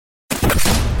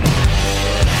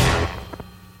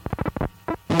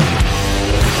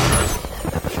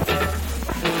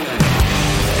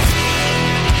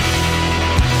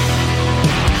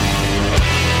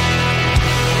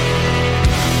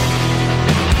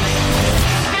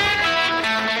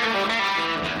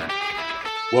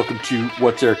Welcome to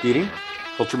What's Eric Eating,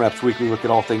 Culture Map's weekly look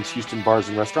at all things Houston bars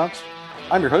and restaurants.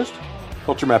 I'm your host,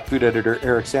 Culture Map food editor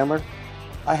Eric Sandler.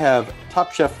 I have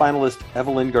Top Chef finalist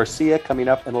Evelyn Garcia coming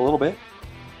up in a little bit.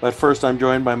 But first, I'm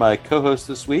joined by my co-host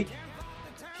this week.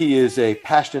 He is a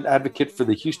passionate advocate for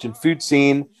the Houston food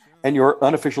scene and your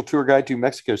unofficial tour guide to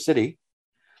Mexico City.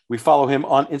 We follow him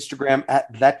on Instagram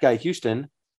at ThatGuyHouston.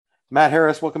 Matt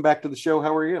Harris, welcome back to the show.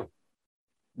 How are you?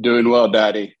 Doing well,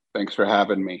 Daddy. Thanks for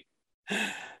having me.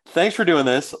 Thanks for doing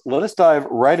this. Let us dive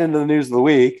right into the news of the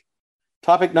week.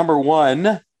 Topic number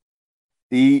one,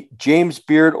 the James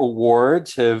Beard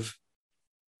Awards have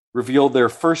revealed their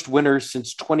first winners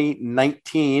since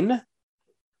 2019. I'm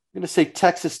going to say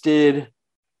Texas did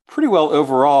pretty well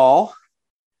overall.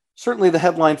 Certainly the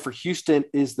headline for Houston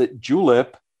is that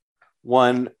Julep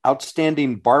won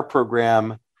Outstanding Bar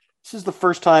Program. This is the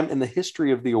first time in the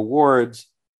history of the awards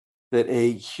that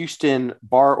a Houston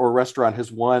bar or restaurant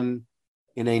has won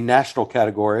in a national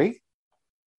category.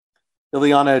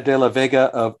 Ileana de la Vega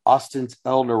of Austin's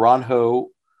El Naranjo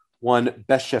won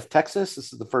Best Chef Texas.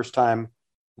 This is the first time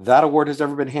that award has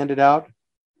ever been handed out.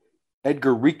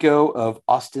 Edgar Rico of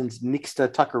Austin's Nixta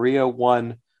Taqueria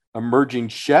won Emerging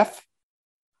Chef.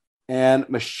 And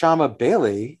Mashama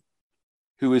Bailey,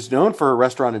 who is known for a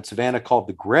restaurant in Savannah called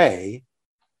The Gray,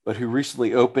 but who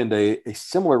recently opened a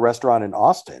similar restaurant in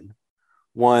Austin,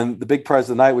 won the big prize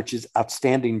of the night, which is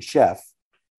Outstanding Chef.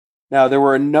 Now, there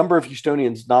were a number of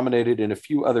Houstonians nominated in a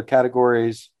few other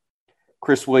categories.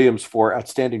 Chris Williams for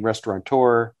Outstanding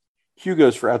Restaurateur,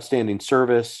 Hugo's for Outstanding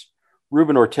Service,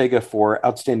 Ruben Ortega for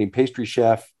Outstanding Pastry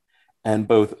Chef, and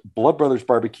both Blood Brothers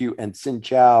Barbecue and Sin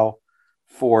Chow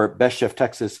for Best Chef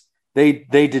Texas. They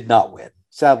did not win.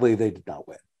 Sadly, they did not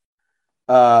win.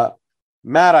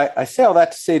 Matt, I say all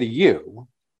that to say to you,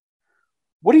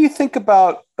 what do you think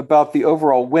about the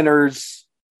overall winners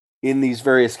in these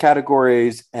various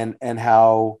categories and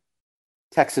how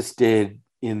Texas did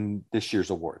in this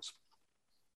year's awards?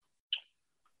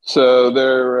 So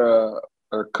there are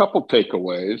a couple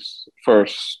takeaways.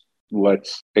 First,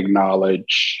 let's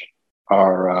acknowledge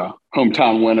our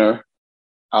hometown winner,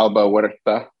 Alba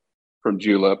Huerta from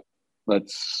Julep.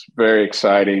 That's very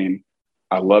exciting.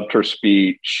 I loved her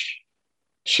speech.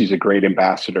 She's a great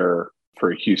ambassador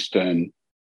for Houston.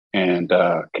 And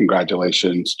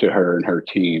congratulations to her and her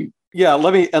team. Yeah,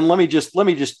 let me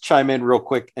just chime in real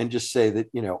quick and just say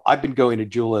that, I've been going to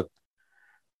Julep,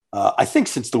 I think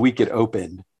since the week it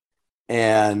opened,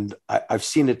 and I've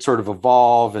seen it sort of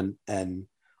evolve and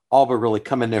Alba really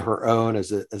come into her own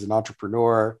as an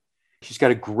entrepreneur. She's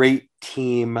got a great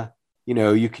team.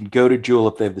 You can go to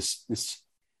Julep. They have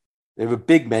they have a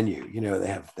big menu.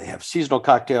 They have seasonal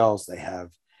cocktails. They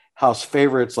have house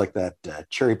favorites like that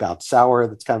cherry bounce sour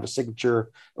that's kind of a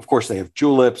signature. Of course, they have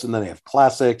juleps, and then they have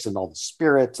classics and all the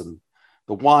spirits and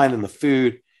the wine and the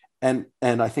food. And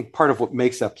I think part of what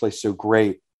makes that place so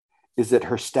great is that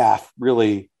her staff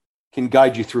really can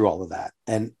guide you through all of that.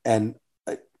 And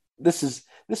this is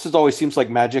always seems like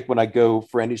magic when I go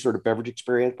for any sort of beverage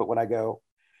experience. But when I go,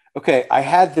 okay, I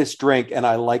had this drink and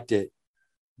I liked it,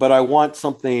 but I want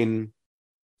something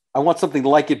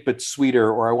like it, but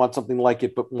sweeter, or I want something like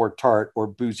it, but more tart or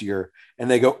boozier. And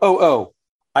they go, oh,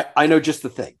 I know just the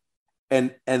thing.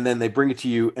 And then they bring it to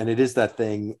you and it is that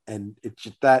thing. And it's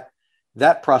just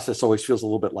that process always feels a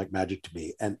little bit like magic to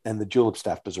me. And the Julep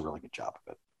staff does a really good job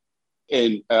of it.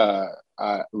 And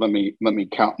let me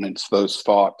countenance those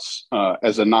thoughts.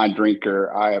 As a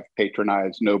non-drinker, I have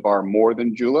patronized no bar more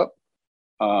than Julep,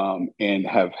 and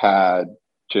have had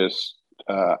just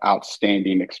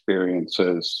outstanding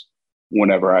experiences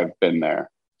whenever I've been there.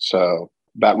 So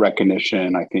that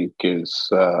recognition, I think, is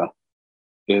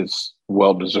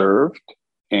well deserved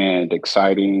and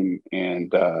exciting,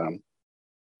 and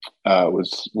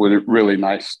was really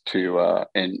nice to.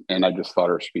 And I just thought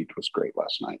her speech was great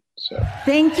last night. So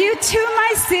thank you to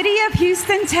my city of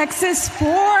Houston, Texas,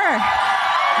 for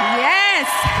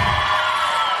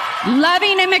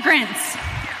loving immigrants.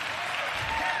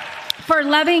 For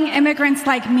loving immigrants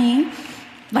like me,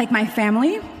 like my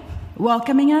family,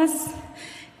 welcoming us,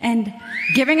 and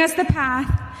giving us the path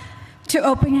to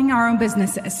opening our own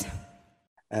businesses.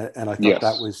 And I thought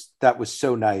that was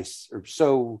so nice, or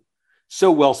so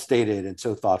well stated and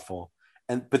so thoughtful.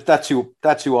 But that's who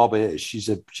Alba is. She's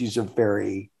a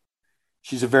very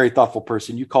thoughtful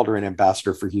person. You called her an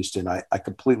ambassador for Houston. I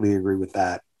completely agree with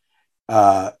that.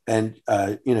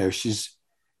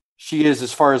 She is,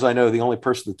 as far as I know, the only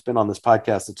person that's been on this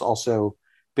podcast that's also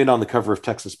been on the cover of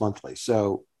Texas Monthly.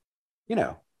 So,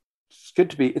 it's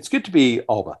good to be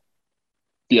Alba.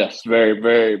 Yes, very,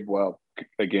 very well.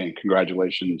 Again,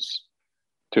 congratulations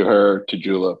to her, to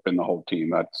Julep, and the whole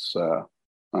team.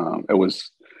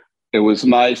 It was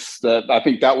nice. That I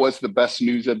think that was the best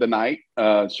news of the night,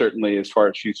 certainly as far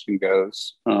as Houston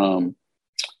goes.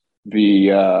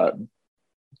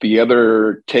 The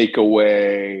other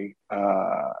takeaway,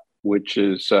 which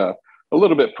is a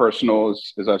little bit personal,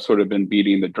 is I've sort of been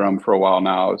beating the drum for a while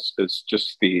now, is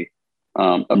just the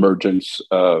emergence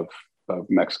of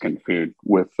Mexican food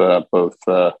with both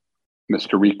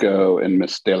Mr. Rico and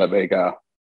Miss De La Vega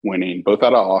winning, both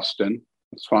out of Austin.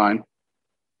 It's fine.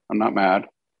 I'm not mad.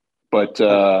 But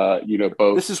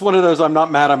both. This is one of those I'm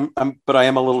not mad. But I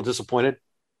am a little disappointed.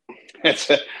 It's,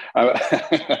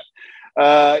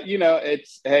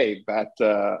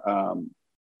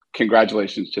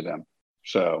 congratulations to them.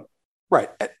 So right,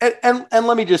 and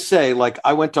let me just say, like,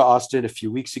 I went to Austin a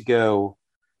few weeks ago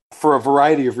for a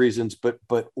variety of reasons, but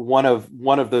one of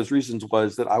those reasons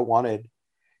was that I wanted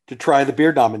to try the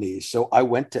beer nominees. So I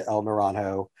went to El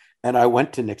Naranjo and I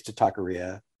went to Nick's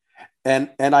Taqueria.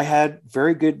 And I had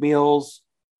very good meals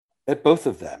at both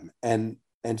of them. And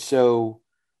so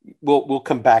we'll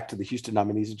come back to the Houston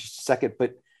nominees in just a second,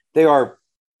 but they are,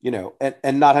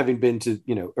 and not having been to,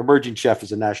 emerging chef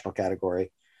is a national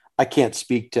category. I can't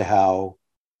speak to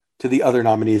the other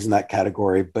nominees in that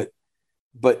category, but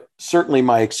certainly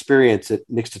my experience at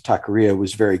Nick's Taqueria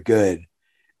was very good.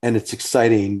 And it's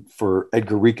exciting for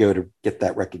Edgar Rico to get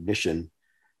that recognition.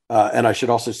 And I should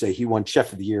also say he won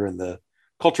Chef of the Year in the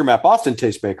Culture Map Austin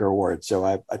Tastemaker Award. So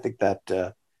I think that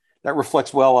that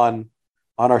reflects well on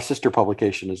our sister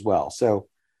publication as well. So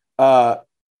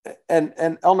and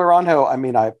El Naranjo, I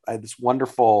mean, I had this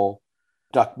wonderful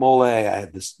duck mole. I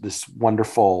had this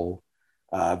wonderful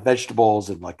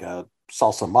vegetables and like a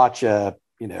salsa macha,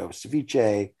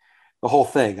 ceviche, the whole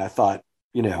thing. I thought,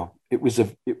 it was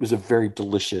a very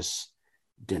delicious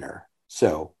dinner.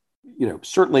 So,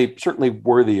 certainly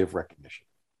worthy of recognition.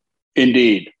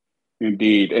 Indeed.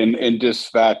 And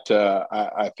just that,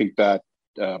 I think that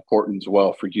portends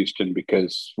well for Houston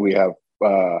because we have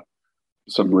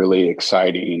some really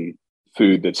exciting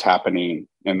food that's happening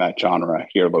in that genre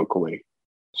here locally.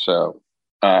 So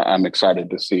I'm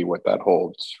excited to see what that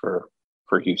holds for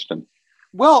Houston.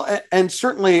 Well, and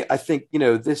certainly I think,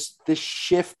 this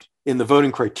shift in the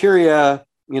voting criteria,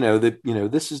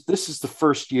 this is the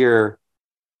first year,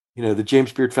 the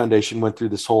James Beard Foundation went through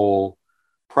this whole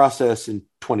process in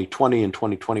 2020 and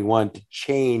 2021 to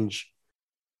change,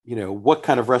 what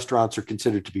kind of restaurants are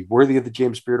considered to be worthy of the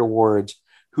James Beard Awards,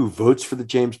 who votes for the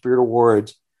James Beard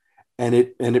Awards, and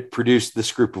it produced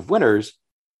this group of winners,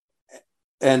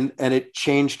 and it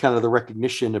changed kind of the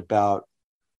recognition about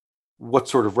what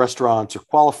sort of restaurants are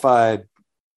qualified,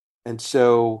 and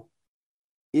so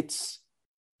it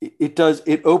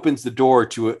opens the door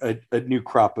to a new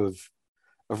crop of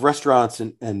restaurants.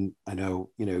 And I know,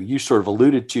 you sort of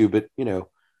alluded to, but,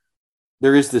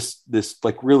 there is this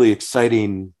like really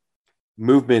exciting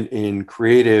movement in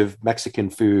creative Mexican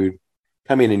food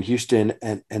coming in Houston.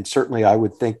 And certainly I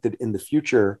would think that in the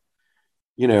future,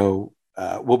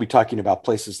 we'll be talking about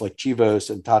places like Chivos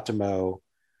and Tatamo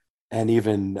and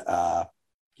even,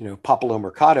 Popolo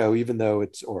Mercado, even though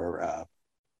it's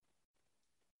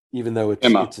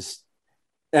Emma.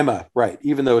 Emma, right.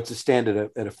 Even though it's a stand at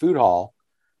a food hall,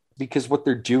 because what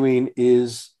they're doing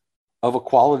is of a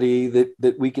quality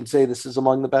that we can say this is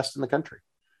among the best in the country.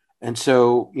 And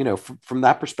so, from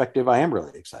that perspective, I am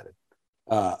really excited.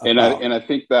 And I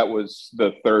think that was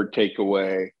the third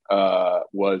takeaway,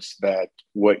 was that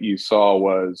what you saw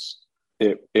was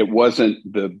it wasn't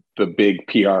the big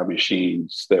PR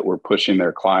machines that were pushing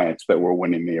their clients that were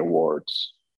winning the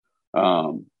awards.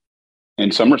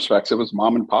 In some respects, it was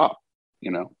mom and pop.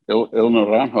 El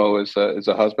Naranjo is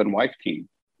a husband-wife team.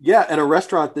 Yeah, and a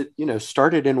restaurant that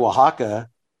started in Oaxaca,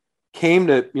 came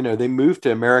to they moved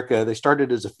to America. They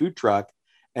started as a food truck,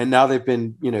 and now they've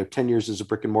been 10 years as a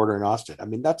brick and mortar in Austin. I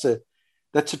mean, that's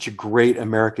such a great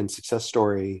American success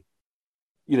story.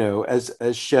 As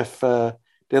Chef De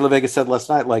La Vega said last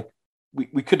night, like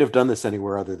we couldn't have done this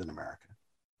anywhere other than America.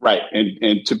 Right,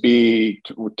 and to be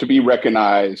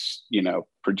recognized,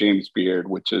 for James Beard,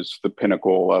 which is the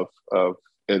pinnacle of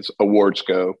as awards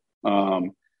go.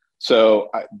 So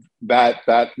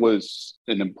that was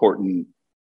an important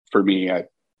for me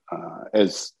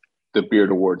as the Beard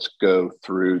Awards go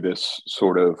through this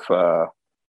sort of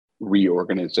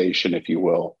reorganization, if you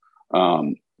will.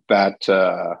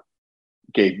 That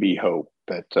gave me hope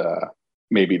that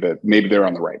maybe they're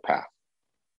on the right path.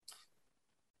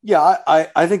 Yeah,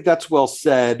 I think that's well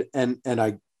said, and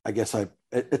I guess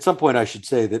at some point I should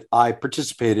say that I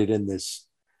participated in this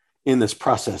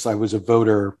process. I was a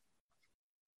voter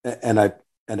and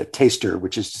a taster,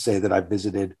 which is to say that I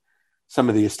visited some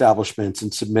of the establishments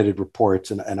and submitted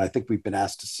reports. And I think we've been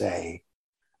asked to say,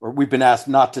 or we've been asked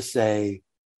not to say,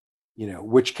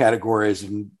 which categories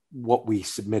and what we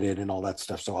submitted and all that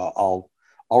stuff. So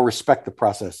I'll respect the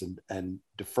process and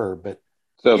defer. But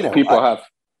so if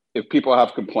people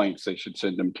have complaints, they should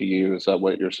send them to you. Is that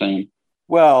what you're saying?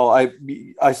 Well,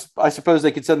 I suppose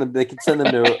they could send them. They could send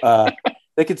them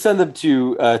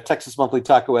to Texas Monthly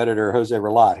Taco editor Jose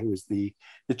Relat, who is the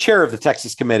chair of the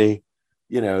Texas committee.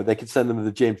 They could send them to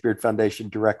the James Beard Foundation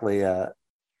directly.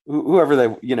 Whoever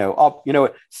they,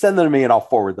 send them to me and I'll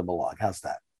forward them along. How's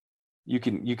that? You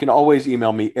can always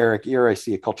email me, Eric,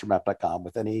 ERIC@culturemap.com,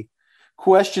 with any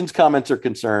questions, comments, or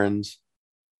concerns.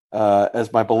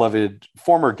 As my beloved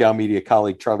former Gow Media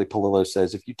colleague Charlie Palillo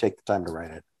says, if you take the time to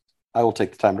write it, I will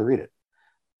take the time to read it.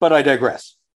 But I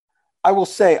digress. I will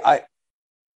say I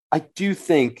do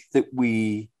think that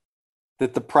the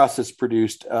process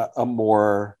produced a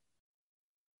more,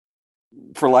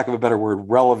 for lack of a better word,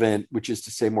 relevant, which is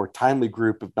to say more timely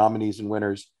group of nominees and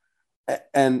winners.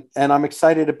 And I'm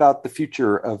excited about the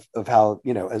future of how,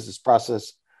 as this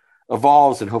process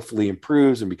evolves and hopefully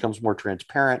improves and becomes more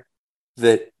transparent,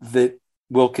 that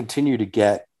we'll continue to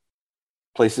get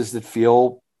places that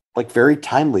feel like very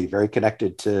timely, very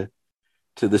connected to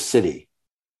the city,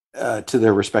 to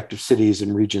their respective cities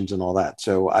and regions and all that.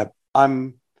 So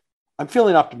I'm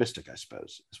feeling optimistic, I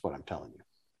suppose, is what I'm telling you.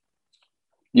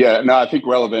 Yeah, no, I think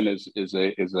relevant is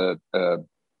a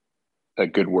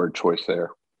good word choice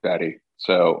there, Daddy.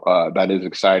 So that is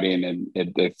exciting, and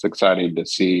it's exciting to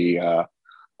see.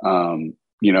 And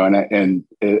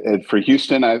for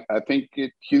Houston, I think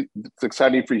it's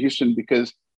exciting for Houston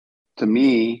because, to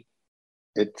me,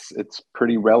 it's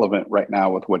pretty relevant right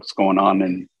now with what's going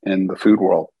on in the food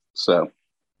world. So,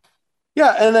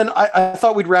 yeah, and then I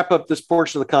thought we'd wrap up this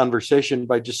portion of the conversation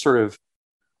by just sort of,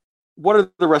 what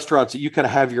are the restaurants that you kind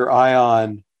of have your eye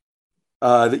on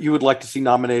that you would like to see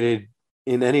nominated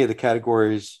in any of the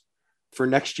categories for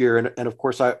next year? And of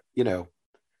course,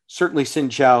 certainly Sin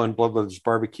Chow and Blood Brothers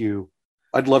Barbecue,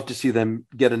 I'd love to see them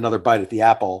get another bite at the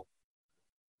apple.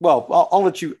 Well, I'll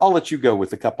let you go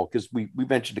with a couple, because we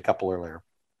mentioned a couple earlier.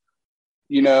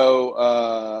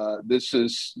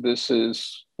 This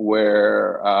is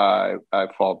where I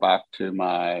fall back to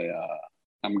my.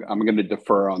 I'm going to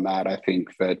defer on that. I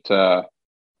think that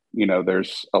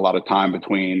there's a lot of time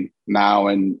between now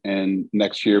and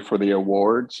next year for the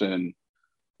awards, and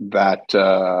that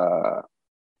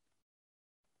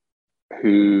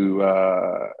who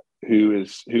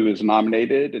is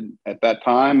nominated, and at that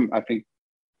time, I think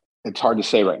it's hard to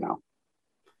say right now.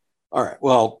 All right.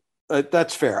 Well,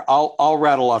 that's fair. I'll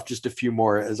rattle off just a few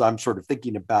more as I'm sort of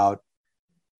thinking about,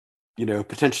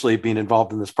 potentially being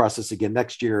involved in this process again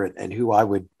next year, and who I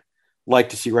would like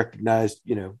to see recognized.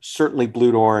 Certainly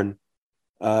Blue Dorn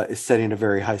is setting a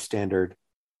very high standard.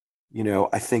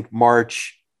 I think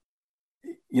March,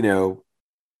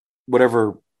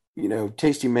 whatever,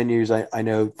 tasting menus, I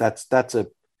know that's a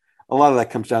lot of that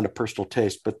comes down to personal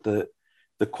taste, but the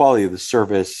quality of the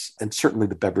service and certainly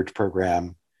the beverage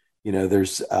program,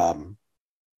 there's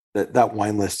that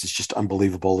wine list is just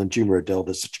unbelievable. And June Rodell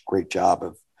does such a great job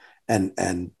of,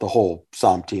 and the whole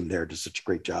SOM team there does such a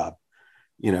great job.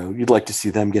 You'd like to see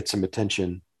them get some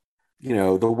attention.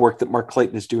 The work that Mark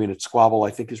Clayton is doing at Squabble,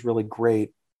 I think, is really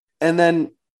great. And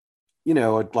then,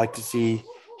 I'd like to see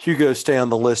Hugo stay on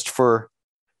the list for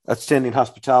outstanding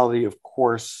hospitality, of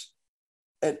course.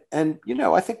 And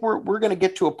I think we're going to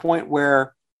get to a point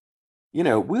where,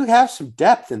 we have some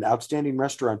depth in outstanding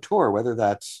restaurateur, whether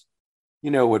that's,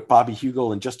 what Bobby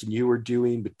Hugel and Justin Yu are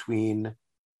doing between,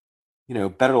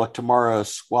 Better Luck Tomorrow,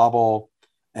 Squabble,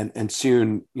 and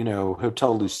soon,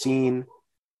 Hotel Lucine,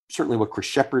 certainly what Chris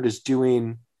Shepard is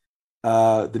doing.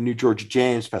 The new Georgia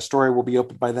James, Pastore will be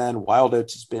open by then. Wild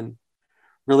Oats has been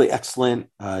really excellent.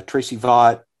 Tracy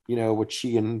Vaught, what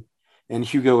she and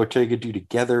Hugo Ortega do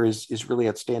together is really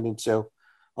outstanding. So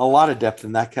a lot of depth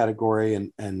in that category.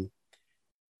 And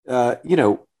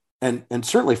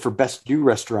certainly for best new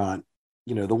restaurant,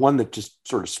 the one that just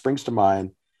sort of springs to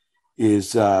mind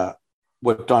is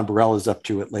what Dawn Burrell is up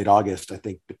to at late August. I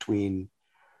think between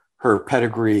her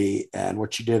pedigree and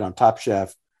what she did on Top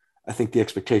Chef, I think the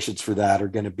expectations for that are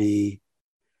going to be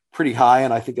pretty high,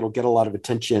 and I think it'll get a lot of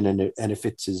attention. And if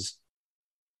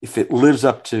it lives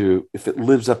up to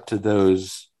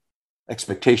those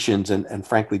expectations and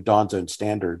frankly Dawn's own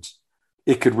standards,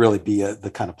 it could really be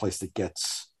the kind of place that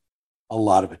gets a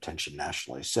lot of attention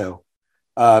nationally. So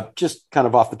just kind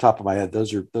of off the top of my head,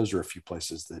 those are a few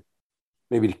places that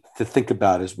maybe to think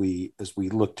about as we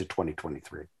look to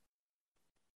 2023.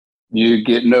 You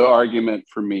get no argument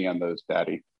from me on those,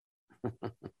 Daddy.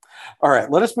 All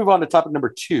right, let us move on to topic number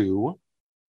 2.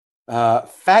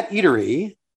 Fat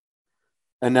Eatery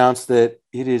announced that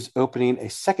it is opening a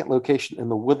second location in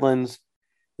the Woodlands.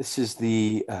 This is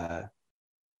the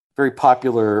very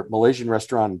popular Malaysian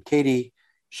restaurant in Katy.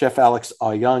 Chef Alex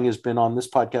Young has been on this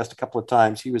podcast a couple of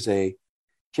times. He was a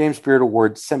James Beard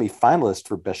Award semi-finalist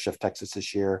for Best Chef Texas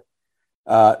this year.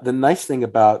 The nice thing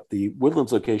about the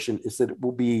Woodlands location is that it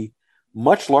will be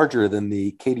much larger than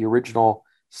the Katy original,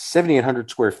 7,800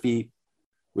 square feet,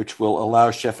 which will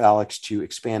allow Chef Alex to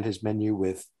expand his menu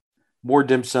with more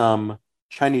dim sum,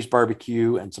 Chinese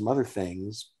barbecue, and some other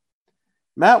things.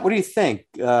 Matt, what do you think?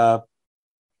 What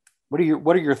are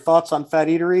your thoughts on Fat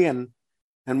Eatery,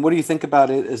 and what do you think about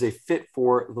it as a fit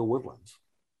for the Woodlands?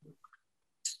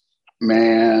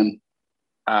 Man,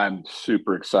 I'm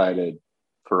super excited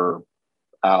for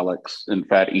Alex and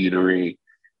Fat Eatery,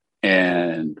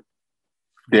 and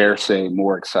dare say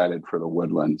more excited for the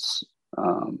Woodlands.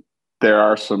 There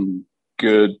are some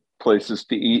good places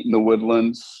to eat in the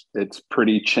Woodlands. It's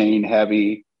pretty chain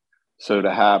heavy. So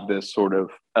to have this sort of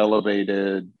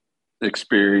elevated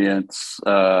experience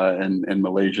in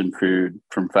Malaysian food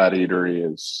from Fat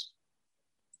Eatery is,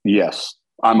 yes,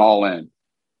 I'm all in.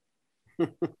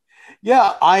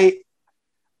 Yeah, I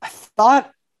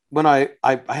thought when I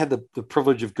had the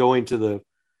privilege of going to the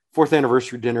 4th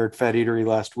anniversary dinner at Fat Eatery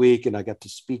last week, and I got to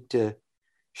speak to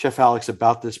Chef Alex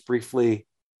about this briefly.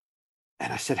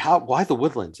 And I said, why the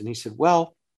Woodlands? And he said,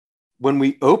 well, when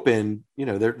we opened,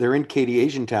 they're in Katy,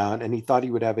 Asian town, and he thought he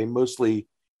would have a mostly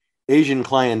Asian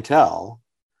clientele.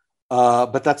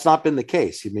 But that's not been the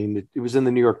case. I mean, it was in the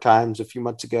New York Times a few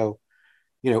months ago.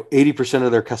 80%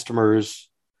 of their customers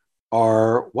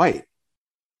are white.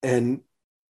 And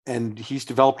he's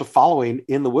developed a following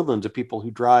in the Woodlands of people who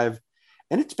drive,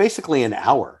 and it's basically an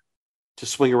hour to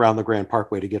swing around the Grand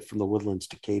Parkway to get from the Woodlands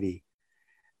to Katy.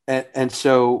 And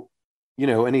so,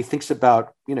 and he thinks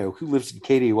about, who lives in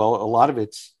Katy. Well, a lot of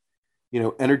it's,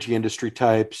 energy industry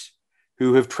types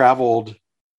who have traveled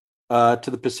to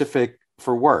the Pacific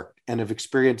for work and have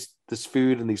experienced this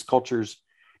food and these cultures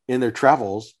in their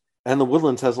travels. And the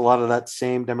Woodlands has a lot of that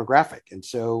same demographic. And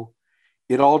so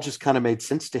it all just kind of made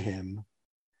sense to him.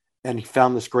 And he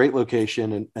found this great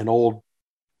location, an old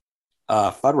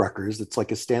Fuddruckers that's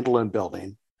like a standalone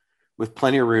building with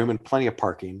plenty of room and plenty of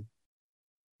parking.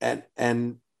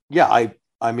 And yeah,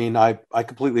 I mean, I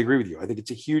completely agree with you. I think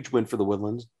it's a huge win for the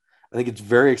Woodlands. I think it's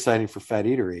very exciting for Fat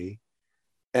Eatery.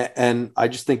 And I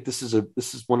just think this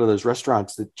is one of those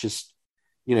restaurants that just,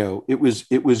 it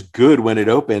was good when it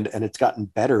opened, and it's gotten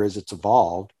better as it's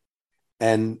evolved.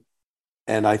 And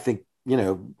I think,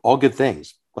 all good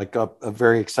things, like a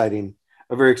very exciting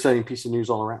piece of news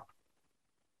all around.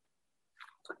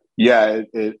 Yeah,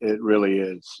 it really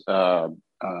is.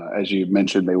 As you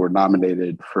mentioned, they were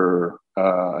nominated for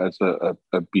as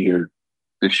a beard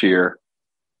this year,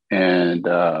 and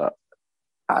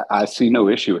I see no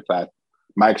issue with that.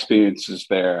 My experiences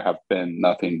there have been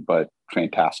nothing but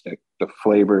fantastic. The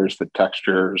flavors, the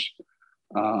textures,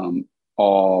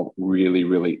 all really,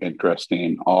 really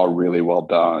interesting, all really well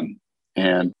done.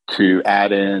 And to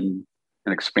add in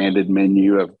an expanded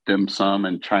menu of dim sum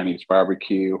and Chinese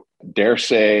barbecue, dare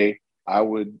say I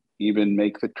would even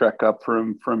make the trek up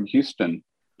from Houston.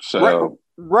 So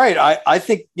right. I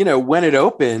think, when it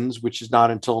opens, which is not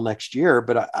until next year,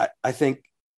 but I think,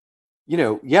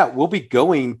 we'll be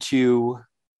going to,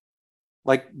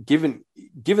 like, given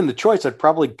the choice, I'd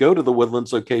probably go to the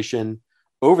Woodlands location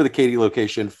over the Katy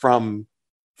location from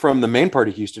the main part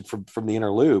of Houston, from the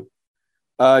inner loop,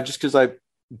 just because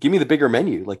give me the bigger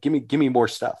menu, like give me more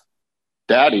stuff.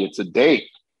 Daddy, it's a date.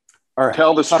 All right.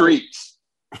 Tell the streets.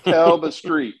 Tell the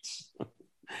streets.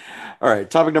 All right.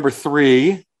 Topic number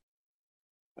 3.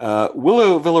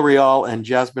 Willow Villarreal and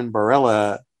Jasmine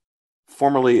Barella,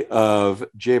 formerly of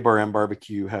J Bar M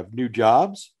Barbecue, have new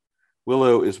jobs.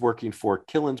 Willow is working for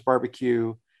Killen's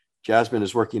Barbecue. Jasmine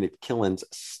is working at Killen's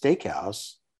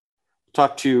Steakhouse.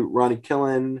 Talked to Ronnie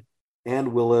Killen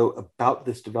and Willow about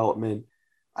this development.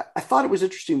 I thought it was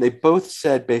interesting. They both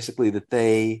said basically that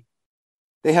they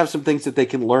have some things that they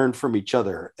can learn from each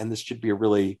other, and this should be a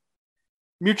really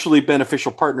mutually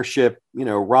beneficial partnership.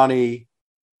 Ronnie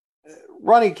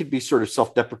could be sort of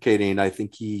self-deprecating. I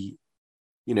think he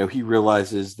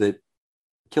realizes that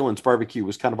Killen's Barbecue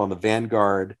was kind of on the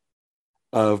vanguard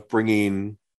of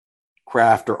bringing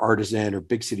craft or artisan or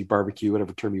big city barbecue,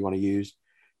 whatever term you want to use,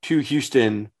 to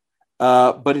Houston.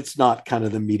 But it's not kind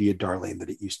of the media darling that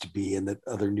it used to be, and that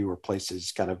other newer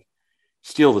places kind of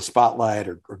steal the spotlight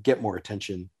or get more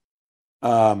attention.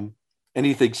 And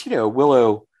he thinks,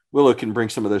 Willow can bring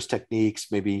some of those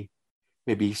techniques, maybe,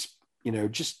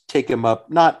 just take them up,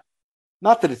 not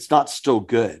Not that it's not still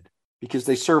good, because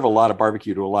they serve a lot of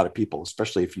barbecue to a lot of people,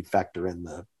 especially if you factor in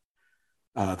the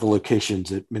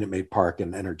locations at Minute Maid Park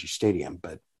and Energy Stadium.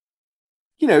 But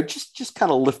just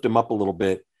kind of lift them up a little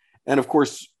bit. And of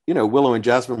course, Willow and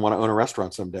Jasmine want to own a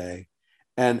restaurant someday,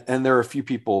 and there are a few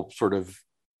people sort of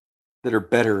that are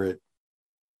better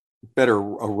a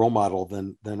role model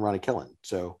than Ronnie Killen.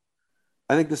 So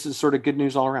I think this is sort of good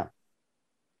news all around.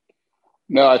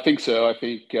 No, I think so. I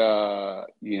think,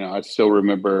 I still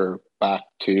remember back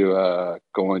to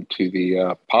going to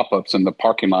the pop-ups in the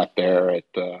parking lot there at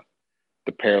the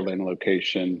Pearland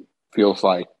location. Feels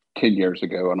like 10 years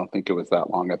ago. I don't think it was that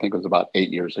long. I think it was about 8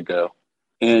 years ago.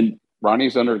 And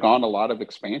Ronnie's undergone a lot of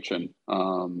expansion.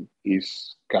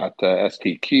 He's got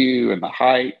STQ and the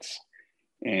Heights,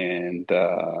 and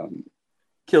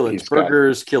Killen's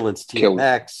Burgers, Killen's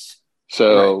TMX.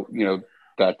 So, right.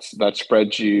 That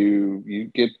spreads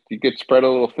you get spread a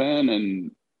little thin,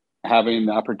 and having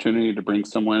the opportunity to bring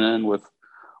someone in with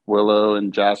Willow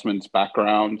and Jasmine's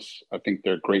backgrounds, I think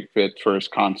they're great fits for his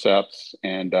concepts.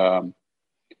 And,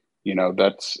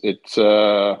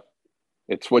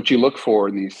 it's what you look for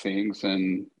in these things,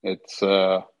 and it's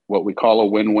what we call a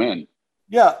win-win.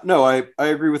 Yeah, no, I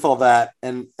agree with all that.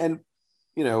 And I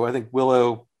think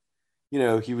Willow,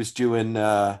 he was doing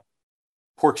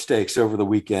pork steaks over the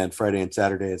weekend, Friday and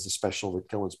Saturday, as a special at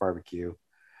Killen's Barbecue.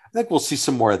 I think we'll see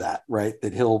some more of that, right?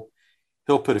 That he'll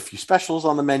put a few specials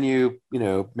on the menu,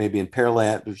 maybe in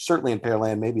Pearland, certainly in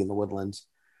Pearland, maybe in the Woodlands,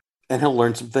 and he'll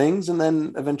learn some things. And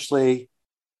then eventually,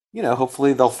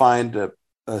 hopefully they'll find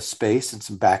a space and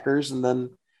some backers, and then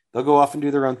they'll go off and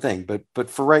do their own thing. But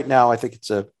for right now, I think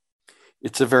it's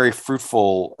a very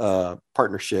fruitful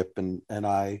partnership, and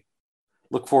I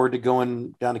look forward to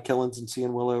going down to Killen's and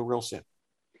seeing Willow real soon.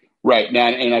 Right now,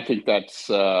 and I think that's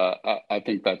it. I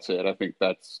think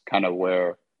that's kind of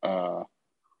where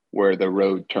the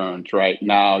road turns. Right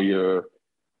now,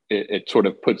 it sort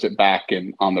of puts it back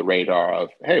on the radar of,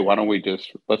 hey, why don't we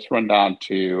let's run down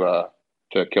to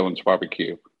Killen's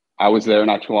Barbecue. I was there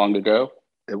not too long ago.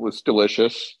 It was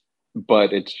delicious,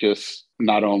 but it's just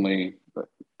not only.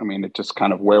 I mean, it's just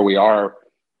kind of where we are.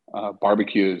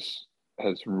 Barbecues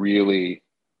has really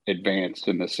advanced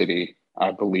in the city. I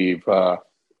believe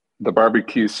the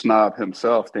barbecue snob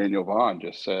himself, Daniel Vaughn,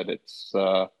 just said it's.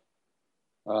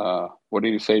 What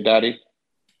did he say, Daddy?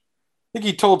 I think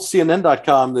he told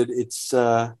CNN.com that it's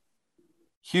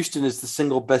Houston is the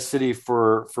single best city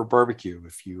for barbecue.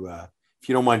 If you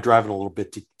don't mind driving a little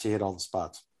bit to hit all the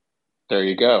spots. There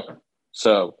you go.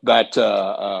 So that,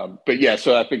 but yeah,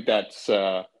 so I think that's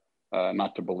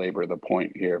not to belabor the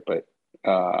point here, but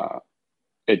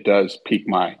it does pique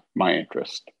my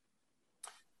interest.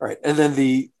 All right, and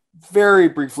then very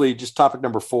briefly, just topic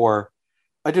number 4.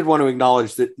 I did want to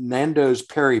acknowledge that Nando's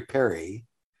Peri Peri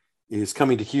is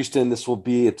coming to Houston. This will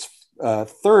be its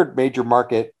third major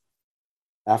market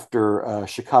after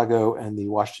Chicago and the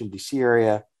Washington, D.C.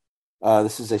 area.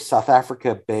 This is a South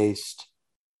Africa-based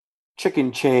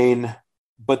chicken chain,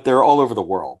 but they're all over the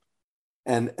world.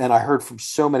 And I heard from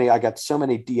I got so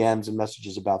many DMs and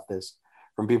messages about this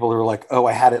from people who were like, oh,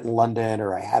 I had it in London,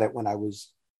 or I had it when I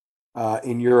was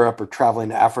in Europe or traveling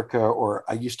to Africa, or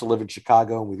I used to live in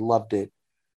Chicago and we loved it.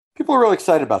 People are really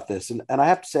excited about this. And I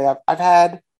have to say, I've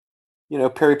had,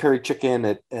 Peri Peri chicken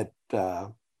at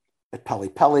Peli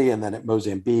Peli, and then at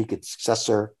Mozambique, its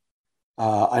successor.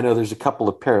 I know there's a couple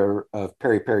of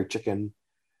Peri Peri chicken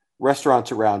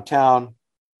restaurants around town,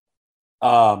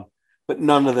 but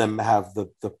none of them have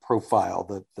the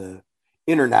profile, the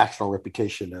international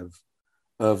reputation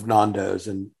of Nando's,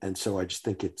 and so I just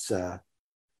think it's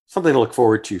something to look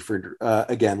forward to for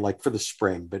again, like for the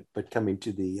spring, but coming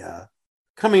to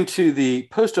the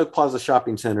Post Oak Plaza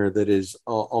Shopping Center that is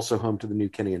also home to the new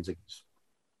Kenny and Ziggy's.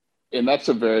 And that's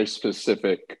a very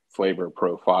specific flavor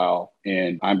profile,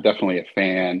 and I'm definitely a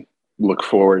fan. Look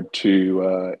forward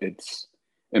to its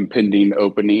impending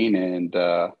opening and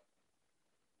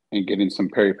getting some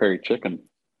Peri Peri chicken.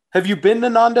 Have you been to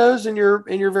Nando's in your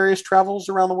various travels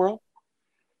around the world?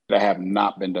 I have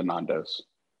not been to Nando's.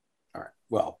 All right.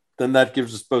 Well, then that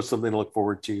gives us both something to look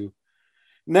forward to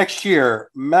next year.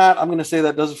 Matt, I'm going to say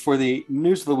that does it for the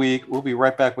news of the week. We'll be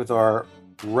right back with our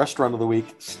restaurant of the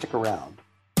week. Stick around.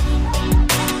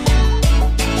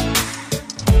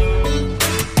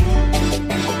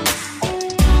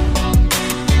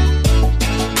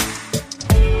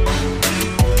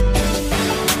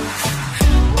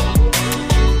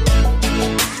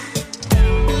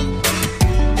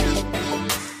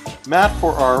 Matt,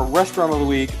 for our restaurant of the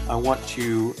week, I want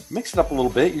to mix it up a little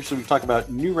bit. Usually we talk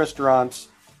about new restaurants.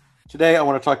 Today, I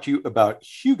want to talk to you about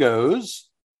Hugo's.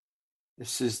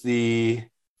 This is the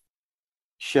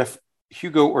Chef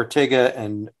Hugo Ortega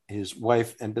and his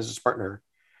wife and business partner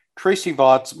Tracy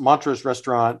Vaught's Montrose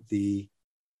restaurant, the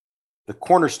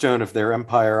cornerstone of their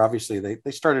empire. Obviously,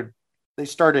 they started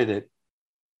at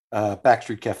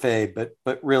Backstreet Cafe,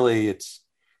 but really it's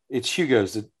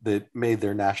Hugo's that made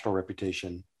their national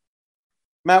reputation.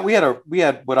 Matt, we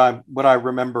had what I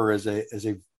remember as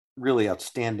a really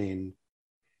outstanding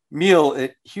meal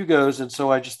at Hugo's, and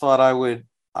so I just thought I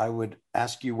would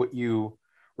ask you what you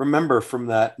remember from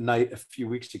that night a few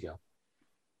weeks ago.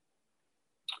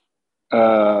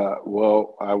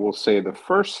 Well, I will say the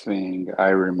first thing I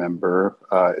remember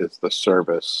is the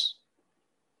service,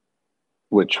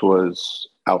 which was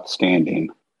outstanding.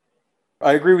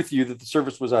 I agree with you that the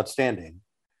service was outstanding.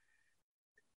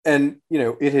 And,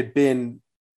 it had been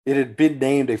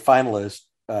named a finalist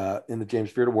in the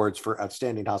James Beard Awards for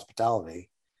outstanding hospitality.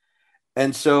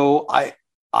 And so I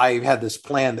had this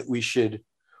plan that we should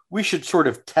sort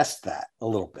of test that a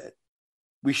little bit.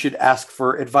 We should ask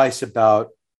for advice about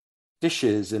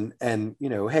dishes and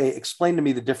hey, explain to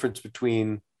me the difference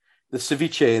between the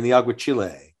ceviche and the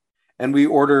aguachile. And we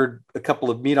ordered a couple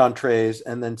of meat entrees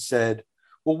and then said,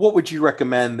 well, what would you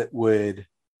recommend that would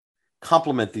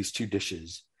complement these two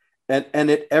dishes?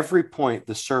 And at every point,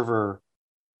 the server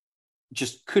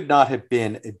just could not have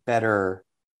been a better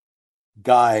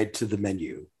guide to the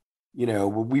menu.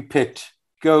 We picked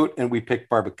goat and we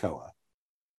picked barbacoa.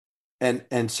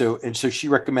 And so she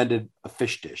recommended a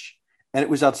fish dish, and it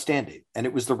was outstanding, and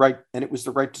it was the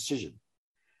right decision.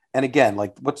 And again,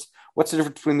 like what's the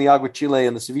difference between the aguachile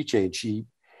and the ceviche? And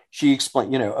she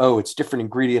explained, it's different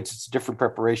ingredients, it's a different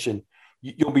preparation.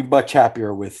 You'll be much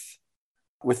happier with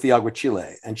the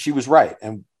aguachile. And she was right,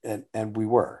 and we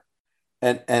were.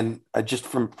 And I just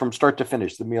from start to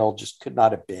finish, the meal just could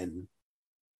not have been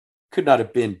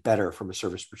better from a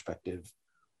service perspective.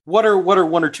 What are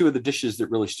one or two of the dishes that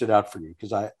really stood out for you?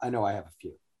 Because I know I have a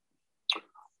few.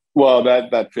 Well,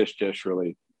 that fish dish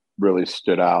really, really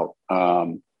stood out.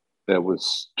 That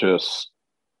was just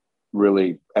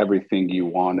really everything you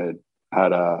wanted.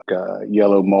 Had a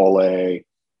yellow mole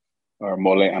or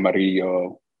mole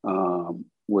amarillo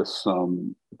with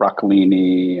some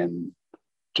broccolini and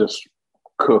just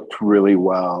cooked really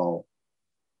well.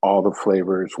 All the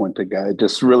flavors went together.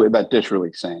 Just really, that dish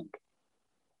really sank.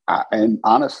 And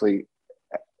honestly,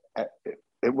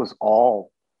 it was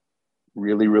all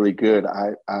really, really good.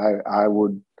 I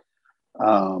would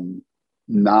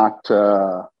not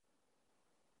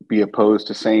be opposed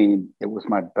to saying it was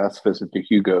my best visit to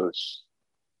Hugo's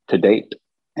to date.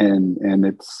 And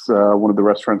it's one of the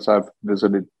restaurants I've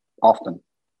visited often.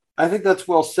 I think that's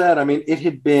well said. I mean, it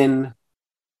had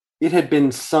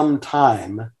been some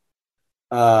time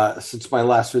since my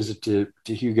last visit to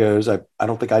Hugo's. I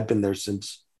don't think I'd been there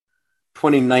since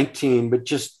 2019, but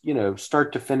just,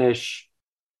 start to finish,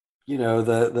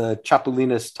 the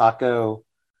chapulines taco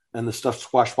and the stuffed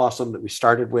squash blossom that we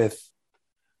started with.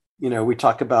 We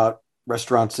talk about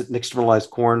restaurants that nixtamalized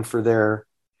corn for their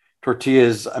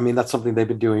tortillas. I mean, that's something they've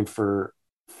been doing from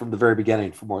the very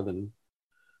beginning for more than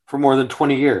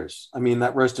 20 years. I mean,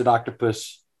 that roasted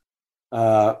octopus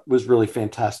was really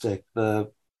fantastic. The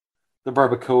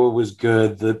barbacoa was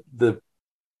good. The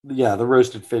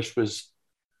roasted fish was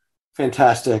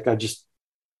fantastic. I just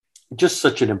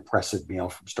such an impressive meal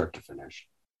from start to finish.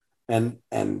 And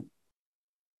I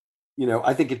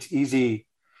think it's easy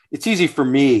for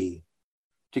me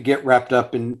to get wrapped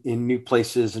up in new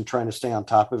places and trying to stay on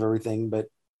top of everything. But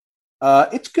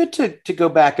it's good to go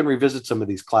back and revisit some of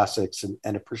these classics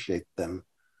and appreciate them.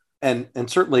 And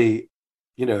certainly,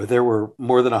 there were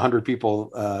more than 100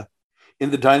 people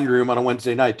in the dining room on a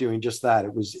Wednesday night doing just that.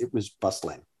 It was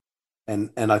bustling.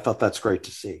 And I thought that's great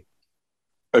to see.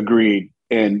 Agreed.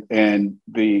 And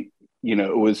it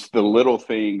was the little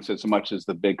things as much as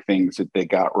the big things that they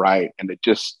got right. And it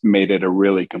just made it a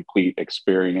really complete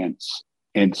experience.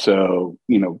 And so,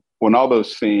 when all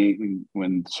those things,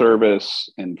 when service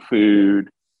and food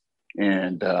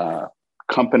and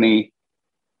company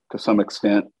to some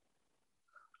extent,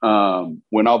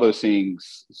 when all those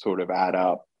things sort of add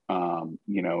up,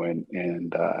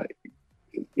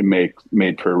 it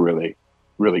made for a really,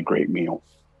 really great meal.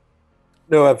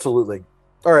 No, absolutely.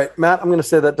 All right, Matt, I'm going to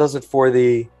say that does it for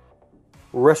the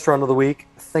Restaurant of the Week.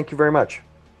 Thank you very much.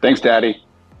 Thanks, Daddy.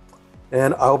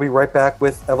 And I'll be right back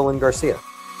with Evelyn Garcia.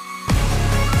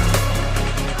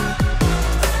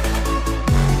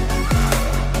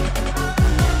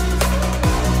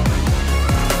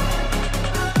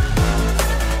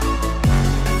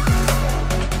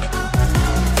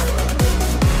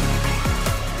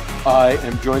 I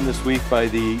am joined this week by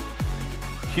the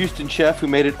Houston chef who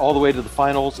made it all the way to the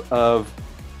finals of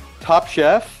Top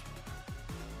Chef.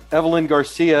 Evelyn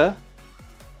Garcia.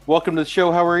 Welcome to the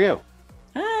show. How are you?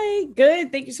 Hi, good.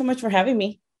 Thank you so much for having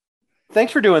me.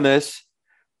 Thanks for doing this.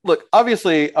 Look,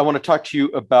 obviously, I want to talk to you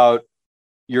about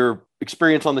your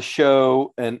experience on the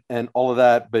show and all of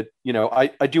that. But,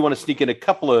 I do want to sneak in a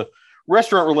couple of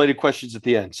restaurant related questions at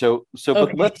the end.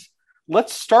 Okay. But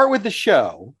let's start with the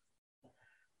show.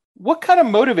 What kind of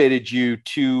motivated you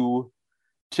to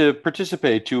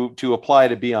participate, to apply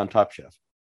to be on Top Chef?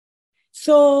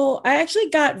 So I actually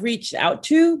got reached out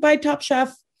to by Top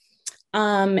Chef.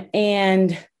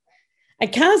 And I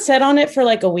kind of sat on it for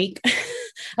like a week.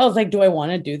 I was like, do I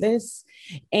want to do this?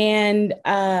 And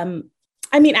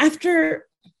after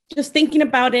just thinking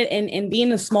about it and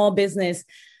being a small business,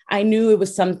 I knew it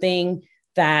was something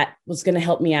that was going to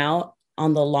help me out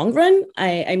on the long run.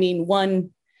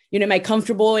 One, am I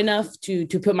comfortable enough to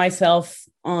put myself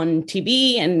on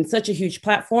TV and such a huge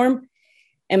platform?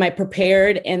 Am I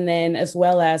prepared? And then as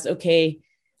well as, okay,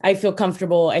 I feel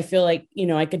comfortable. I feel like,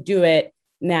 I could do it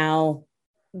now,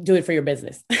 do it for your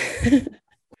business.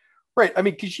 Right. I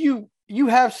mean, because you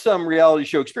have some reality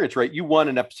show experience, right? You won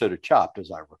an episode of Chopped, as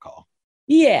I recall.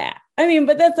 Yeah.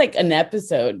 But that's like an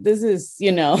episode. This is,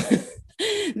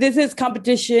 this is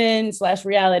competition /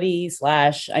 reality /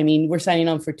 we're signing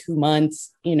on for 2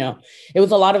 months. It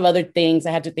was a lot of other things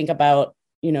I had to think about,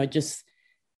 just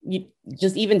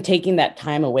even taking that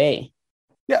time away.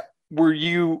 Yeah. Were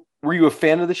you a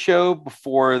fan of the show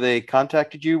before they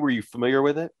contacted you? Were you familiar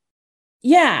with it?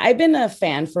 Yeah, I've been a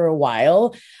fan for a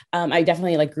while. I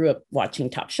definitely grew up watching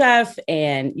Top Chef,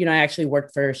 and I actually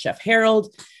worked for Chef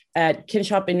Harold at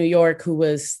Kinshop in New York, who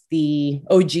was the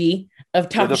OG of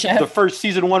Top Chef, the first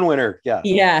season 1 winner. Yeah,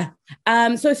 yeah.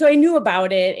 So I knew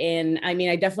about it, and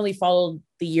I definitely followed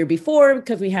the year before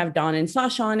because we have Dawn and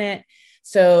Sasha on it.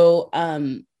 So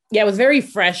it was very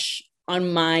fresh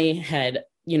on my head,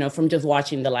 from just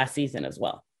watching the last season as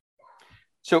well.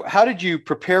 So how did you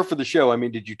prepare for the show?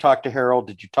 Did you talk to Harold?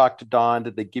 Did you talk to Dawn?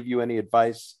 Did they give you any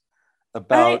advice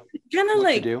about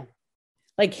what to do?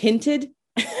 Hinted.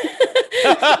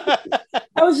 I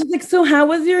was just like, so how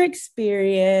was your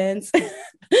experience?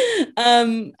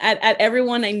 At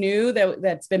everyone I knew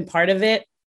that's been part of it.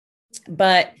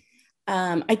 But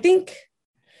I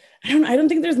don't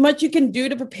think there's much you can do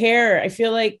to prepare. I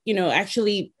feel like,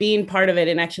 actually being part of it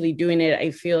and actually doing it, I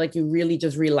feel like you really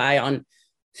just rely on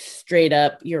straight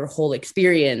up your whole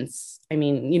experience.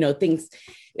 Things,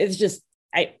 it's just,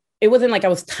 it wasn't like I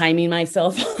was timing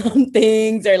myself on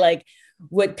things or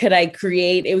what could I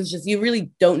create? It was just, you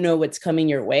really don't know what's coming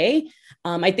your way.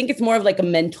 I think it's more of a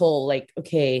mental,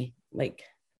 okay,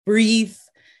 breathe.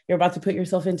 You're about to put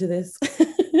yourself into this.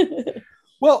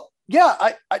 Well, yeah,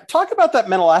 I talk about that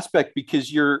mental aspect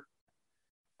because you're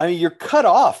cut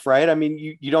off, right?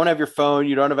 You don't have your phone,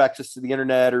 you don't have access to the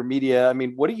internet or media.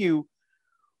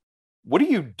 What do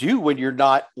you do when you're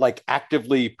not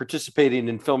actively participating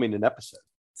in filming an episode?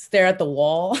 Stare at the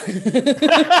wall.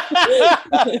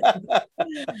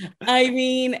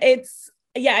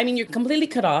 You're completely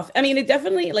cut off. It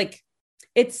definitely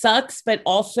it sucks, but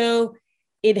also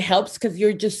it helps because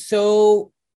you're just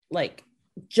so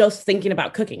just thinking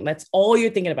about cooking. That's all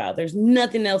you're thinking about. There's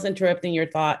nothing else interrupting your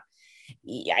thought.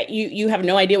 Yeah, you have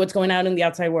no idea what's going on in the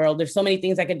outside world. There's so many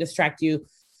things that can distract you.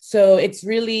 So it's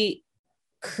really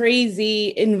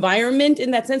crazy environment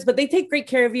in that sense, but they take great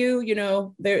care of you.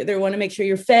 They want to make sure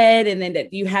you're fed and then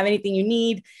that you have anything you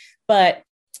need. But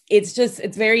it's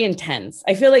very intense.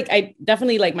 I feel like I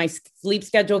definitely my sleep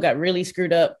schedule got really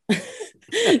screwed up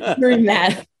during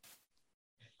that.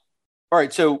 All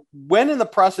right. So when in the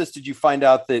process did you find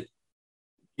out that,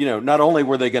 not only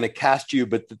were they going to cast you,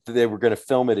 but that they were going to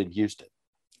film it in Houston?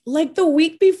 The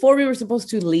week before we were supposed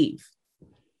to leave.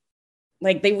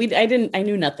 I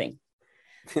knew nothing.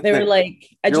 They were like,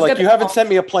 you haven't sent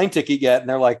me a plane ticket yet. And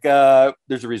they're like,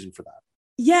 there's a reason for that.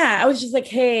 Yeah. I was just like,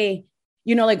 hey,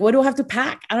 what do I have to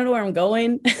pack? I don't know where I'm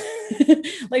going.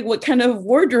 What kind of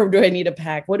wardrobe do I need to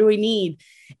pack? What do we need?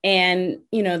 And,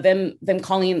 them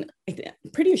calling, I'm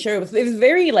pretty sure it was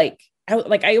very I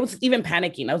was even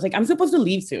panicking. I was like, I'm supposed to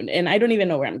leave soon and I don't even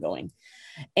know where I'm going.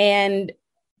 And,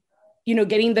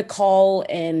 getting the call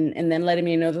and then letting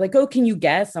me know, they're like, oh, can you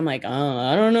guess? I'm like,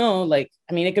 I don't know.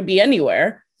 It could be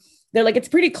anywhere. They're like, it's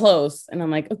pretty close. And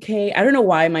I'm like, okay. I don't know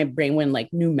why my brain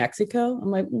went New Mexico.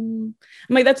 I'm like,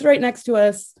 that's right next to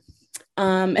us.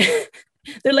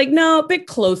 They're like, no, a bit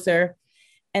closer.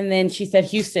 And then she said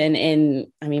Houston. And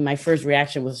my first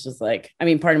reaction was just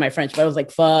pardon my French, but I was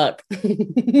like, fuck. I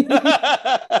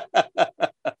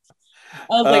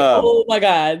was like, oh my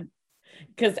God.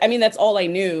 Because that's all I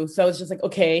knew. So I was just like,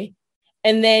 okay.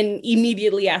 And then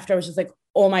immediately after, I was just like,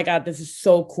 oh my God, this is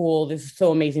so cool. This is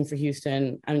so amazing for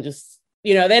Houston. I'm just,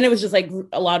 then it was just like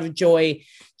a lot of joy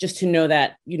just to know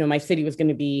that, my city was going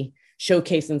to be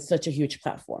showcased in such a huge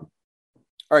platform.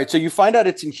 All right. So you find out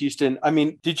it's in Houston. I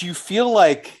mean, did you feel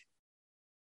like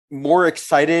more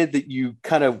excited that you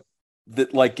kind of,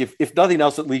 that like, if nothing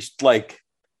else, at least like,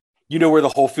 where the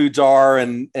Whole Foods are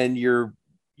and you're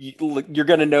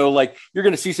going to know, like, you're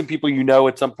going to see some people,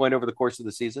 at some point over the course of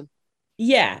the season?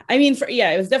 Yeah. I mean,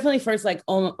 it was definitely first like,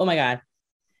 oh my God,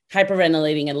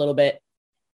 hyperventilating a little bit.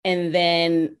 And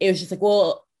then it was just like,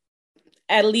 well,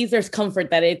 at least there's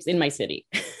comfort that it's in my city.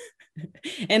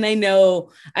 And I know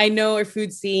our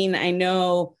food scene. I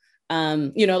know,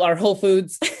 our Whole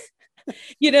Foods,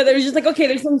 there was just like, okay,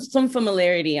 there's some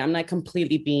familiarity. I'm not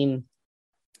completely being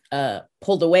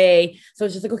pulled away. So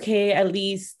it's just like, okay, at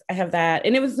least I have that.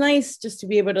 And it was nice just to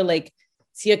be able to like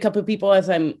see a couple of people as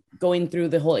I'm going through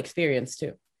the whole experience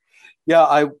too. Yeah.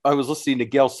 I was listening to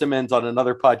Gail Simmons on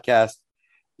another podcast.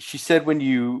 She said when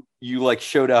you like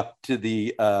showed up to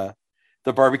the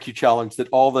barbecue challenge that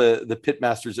all the pit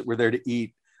masters that were there to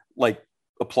eat like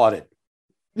applauded.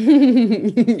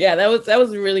 Yeah, that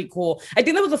was really cool. I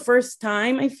think that was the first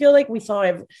time I feel like we saw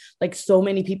like so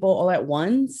many people all at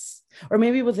once. Or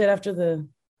maybe was it after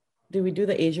did we do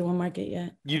the Asian one market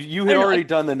yet? You had already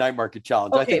done the night market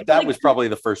challenge. Okay, I think that was probably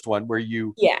the first one where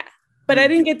you. Yeah, but I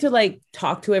didn't get to like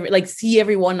talk to see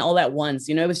everyone all at once.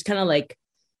 It was kind of like,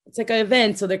 it's like an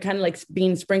event. So they're kind of like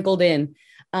being sprinkled in.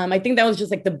 I think that was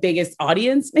just like the biggest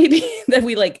audience maybe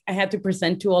that I had to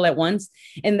present to all at once,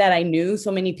 and that I knew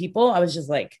so many people. I was just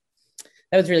like,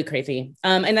 that was really crazy.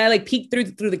 And I like peeked through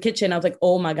the kitchen. I was like,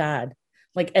 oh my God,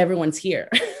 like everyone's here.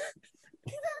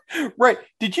 Right.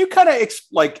 Did you kind of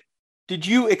did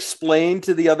you explain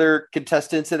to the other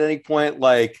contestants at any point,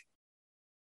 like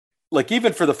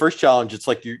even for the first challenge, it's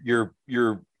like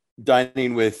you're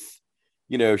dining with,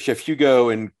 Chef Hugo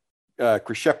and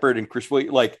Chris Shepard and Chris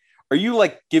Williams. Like, are you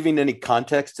like giving any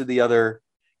context to the other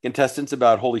contestants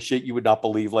about, holy shit, you would not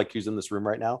believe like who's in this room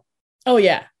right now? Oh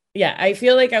yeah. Yeah. I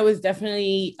feel like I was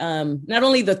definitely not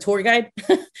only the tour guide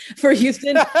for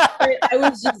Houston, but I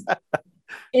was just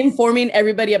informing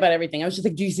everybody about everything. I was just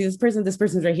like, do you see this person? This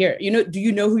person's right here. Do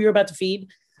you know who you're about to feed?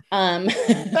 Because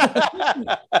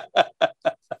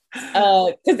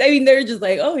I mean, they're just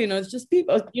like, oh, it's just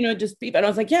people, just people. And I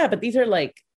was like, yeah, but these are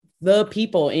like the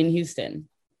people in Houston.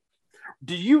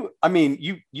 I mean,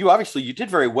 you obviously you did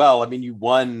very well. I mean, you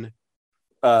won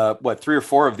 3 or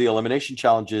 4 of the elimination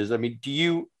challenges. I mean, do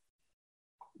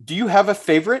you have a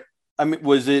favorite? I mean,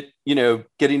 was it,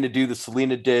 getting to do the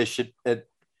Selena dish at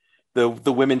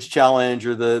the women's challenge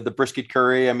or the brisket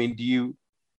curry? I mean,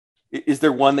 is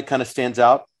there one that kind of stands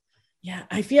out? Yeah,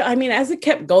 I mean, as it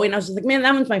kept going, I was just like, man,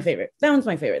 that one's my favorite. That one's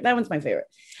my favorite. That one's my favorite.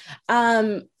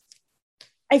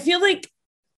 I feel like,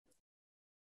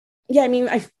 yeah, I mean,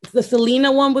 the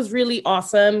Selena one was really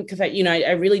awesome because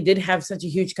I really did have such a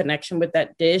huge connection with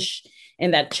that dish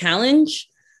and that challenge.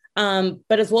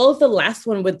 But as well as the last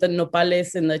one with the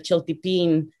nopales and the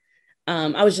chiltepín,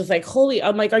 I was just like,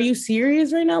 I'm like, are you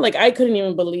serious right now? Like, I couldn't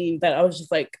even believe that. I was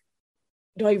just like,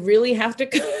 do I really have to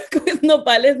cook with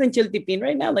nopales and chiltepín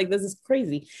right now? Like, this is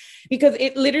crazy. Because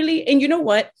it literally, and you know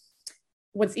what?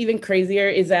 What's even crazier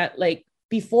is that like,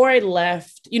 before I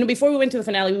left, before we went to the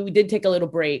finale, we did take a little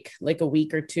break, like a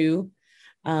week or two.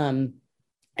 And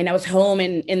I was home,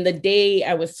 and the day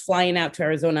I was flying out to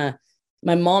Arizona,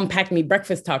 my mom packed me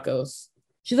breakfast tacos.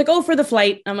 She's like, oh, for the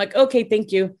flight. I'm like, okay,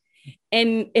 thank you.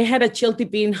 And it had a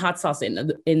chiltepín hot sauce in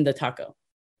the taco.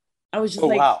 I was just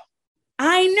wow.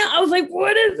 I know. I was like,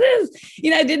 what is this?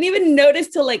 I didn't even notice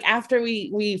till like after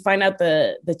we find out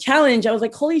the challenge. I was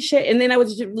like, holy shit. And then I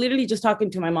was literally just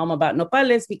talking to my mom about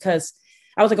nopales because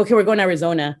I was like, okay, we're going to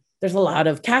Arizona. There's a lot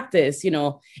of cactus,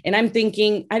 and I'm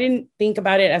thinking, I didn't think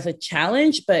about it as a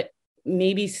challenge, but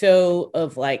maybe so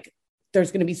of like,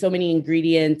 there's going to be so many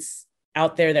ingredients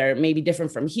out there that are maybe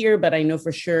different from here, but I know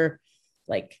for sure,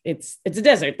 like it's a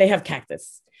desert. They have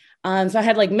cactus. So I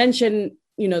had like mentioned,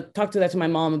 talked to my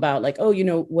mom about like, oh,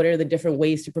 what are the different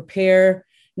ways to prepare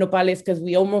nopales? Because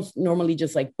we almost normally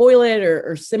just like boil it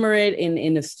or simmer it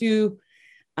in a stew.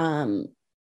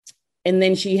 And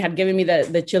then she had given me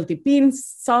the chiltepín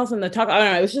sauce and the taco. I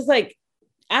don't know. It was just like,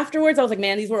 afterwards, I was like,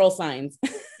 man, these were all signs.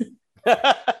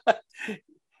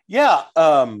 Yeah.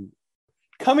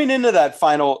 Coming into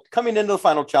the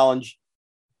final challenge,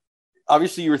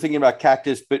 obviously you were thinking about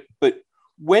cactus, but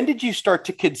when did you start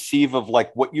to conceive of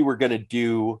like what you were going to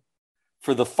do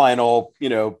for the final,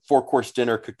 4-course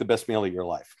dinner, cook the best meal of your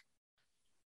life?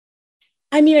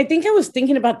 I mean, I think I was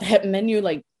thinking about that menu,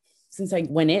 like since I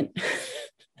went in.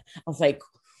 I was like,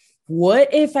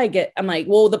 what if I'm like,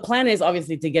 well, the plan is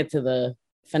obviously to get to the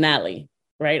finale,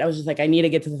 right? I was just like, I need to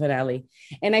get to the finale.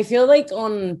 And I feel like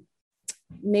on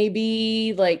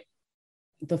maybe like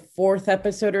the 4th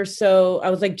episode or so, I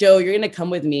was like, Joe, you're going to come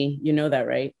with me. You know that,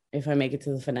 right? If I make it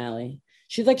to the finale.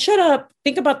 She's like, shut up.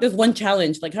 Think about this one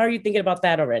challenge. Like, how are you thinking about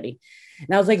that already?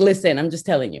 And I was like, listen, I'm just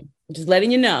telling you, I'm just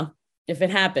letting you know if it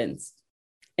happens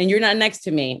and you're not next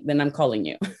to me, then I'm calling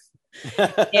you.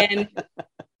 and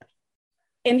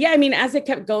yeah, I mean, as it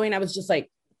kept going, I was just like,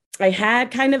 I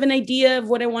had kind of an idea of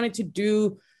what I wanted to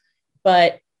do,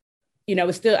 but I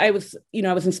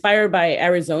was inspired by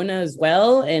Arizona as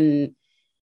well. And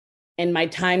my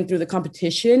time through the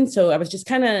competition. So I was just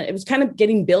it was kind of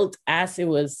getting built as it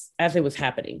was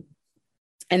happening.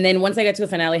 And then once I got to the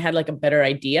finale, I had like a better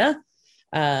idea.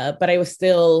 But I was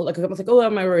still like, oh,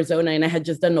 I'm Arizona. And I had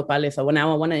just done nopales. So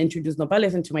now I want to introduce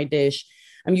nopales into my dish.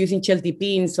 I'm using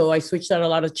chiltepin. So I switched out a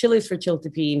lot of chilies for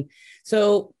chiltepin.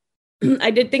 So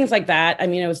I did things like that. I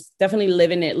mean, I was definitely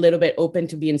living it a little bit open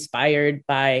to be inspired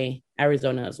by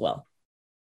Arizona as well.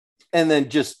 And then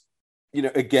just,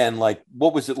 again, like,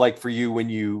 what was it like for you when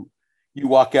you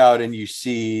walk out and you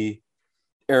see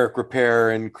Eric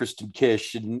Repair and Kristen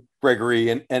Kish and Gregory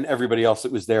and everybody else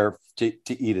that was there to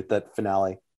eat at that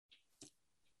finale?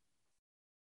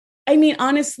 I mean,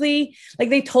 honestly, like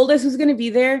they told us who's going to be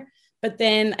there, but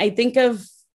then I think of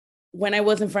when I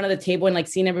was in front of the table and like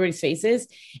seeing everybody's faces,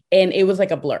 and it was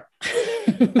like a blur.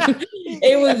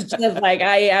 It was just like,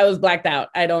 I was blacked out.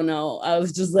 I don't know. I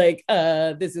was just like,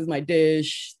 this is my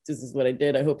dish. This is what I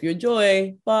did. I hope you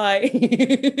enjoy. Bye.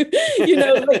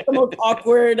 Like the most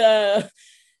awkward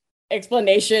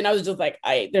explanation. I was just like,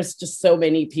 there's just so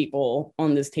many people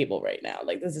on this table right now.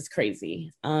 Like, this is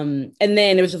crazy. And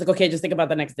then it was just like, okay, just think about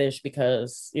the next dish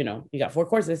because, you got 4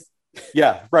 courses.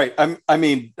 Yeah, right.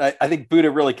 I think Buddha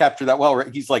really captured that well.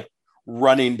 Right? He's like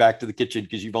running back to the kitchen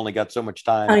because you've only got so much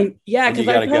time.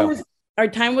 Because our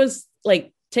time was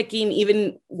like ticking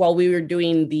even while we were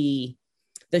doing the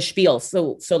spiel.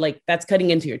 So like that's cutting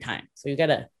into your time. So you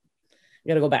gotta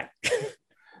go back.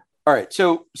 All right.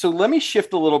 So let me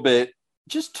shift a little bit.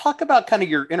 Just talk about kind of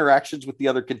your interactions with the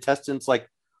other contestants. Like,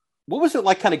 what was it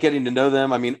like kind of getting to know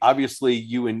them? I mean, obviously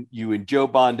you and Joe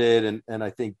bonded and I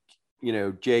think,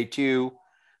 Jay too.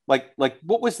 Like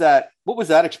what was that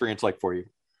experience like for you?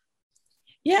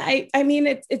 Yeah, I mean,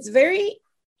 it's very,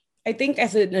 I think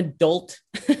as an adult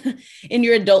in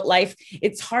your adult life,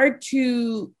 it's hard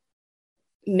to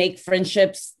make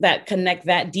friendships that connect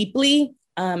that deeply.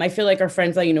 I feel like our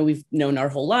friends, like, we've known our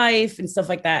whole life and stuff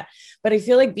like that. But I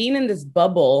feel like being in this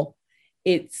bubble,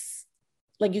 it's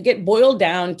like you get boiled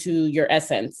down to your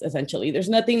essence, essentially. There's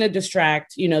nothing to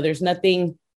distract, there's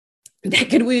nothing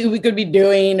that we could be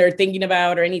doing or thinking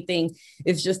about or anything.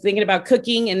 It's just thinking about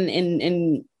cooking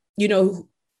and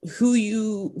who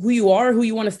you are, who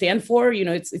you want to stand for.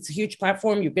 It's a huge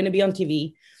platform. You're going to be on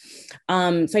TV.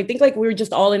 So I think like we were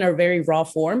just all in our very raw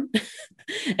form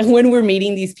and when we're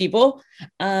meeting these people,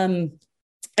 and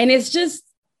it's just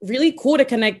really cool to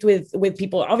connect with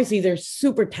people. Obviously they're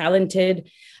super talented.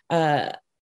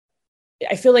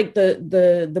 I feel like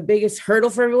the biggest hurdle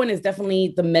for everyone is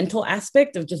definitely the mental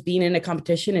aspect of just being in a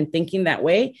competition and thinking that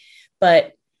way.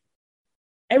 But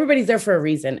everybody's there for a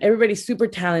reason. Everybody's super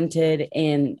talented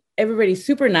and everybody's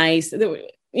super nice.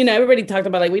 Everybody talked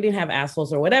about like we didn't have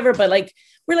assholes or whatever, but like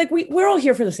we're all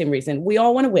here for the same reason. We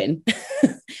all want to win.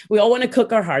 We all want to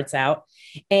cook our hearts out,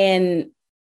 and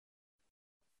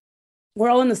we're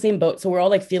all in the same boat. So we're all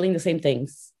like feeling the same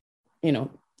things.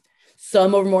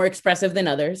 Some are more expressive than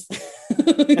others,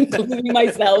 including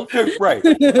myself. Right.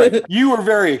 You were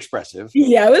very expressive.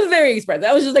 Yeah, I was very expressive.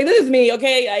 I was just like, this is me.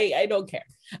 Okay. I don't care.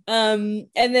 And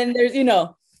then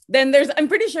there's, I'm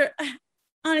pretty sure,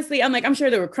 honestly, I'm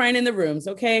sure they were crying in the rooms.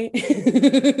 Okay.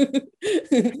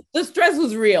 The stress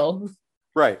was real.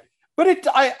 Right. But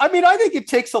I think it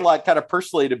takes a lot kind of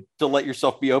personally to let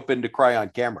yourself be open to cry on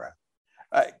camera.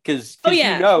 Because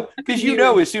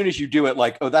as soon as you do it,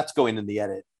 like, oh, that's going in the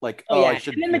edit. Like, I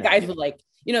should. And then the guys were like,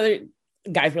 the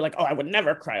guys were like, oh, I would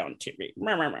never cry on TV.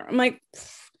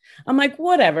 I'm like,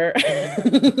 whatever.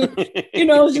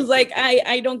 It's just like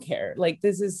I don't care. Like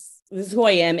this is who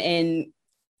I am, and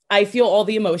I feel all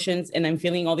the emotions, and I'm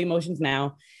feeling all the emotions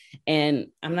now, and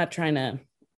I'm not trying to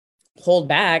hold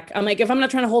back. I'm like, if I'm not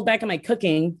trying to hold back on my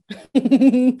cooking,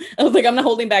 I was like, I'm not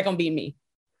holding back on being me.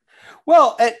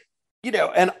 Well.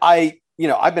 And I've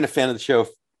been a fan of the show.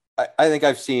 I think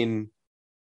I've seen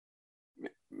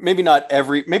maybe not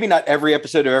every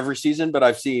episode of every season, but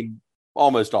I've seen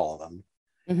almost all of them.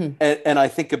 Mm-hmm. And I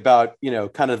think about,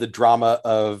 kind of the drama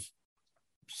of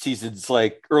seasons,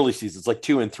 like early seasons, like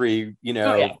 2 and 3,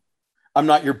 I'm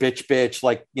not your bitch.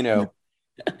 Like,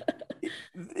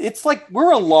 it's like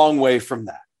we're a long way from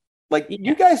that. Like,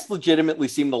 you guys legitimately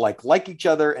seem to like each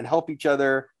other and help each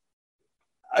other.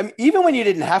 I mean, even when you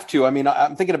didn't have to. I mean,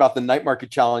 I'm thinking about the night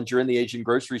market challenge. You're in the Asian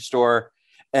grocery store,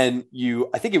 and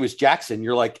I think it was Jackson.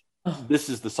 You're like, this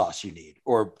is the sauce you need,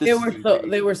 or this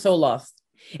they were so lost,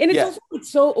 and it's also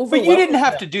so overwhelming. But you didn't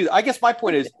have to do that. I guess my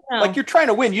point is, like, you're trying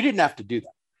to win. You didn't have to do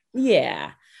that.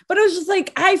 Yeah, but it was just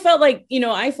like I felt like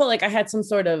I had some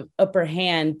sort of upper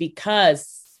hand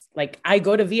because like I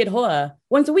go to Viet Hoa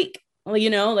once a week.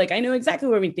 Well, like I know exactly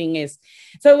where everything is,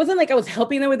 so it wasn't like I was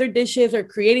helping them with their dishes or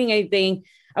creating anything.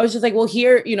 I was just like, well,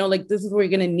 here, like this is where you're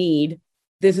gonna need.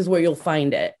 This is where you'll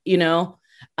find it.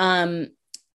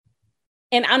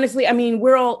 And honestly, I mean,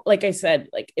 we're all, like I said,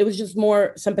 like it was just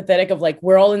more sympathetic of like,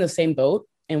 we're all in the same boat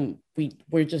and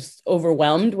we're just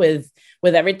overwhelmed with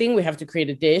everything. We have to create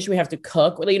a dish. We have to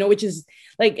cook, which is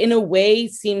like, in a way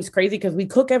seems crazy because we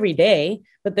cook every day,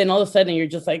 but then all of a sudden you're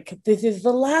just like, this is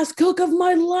the last cook of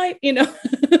my life,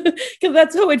 because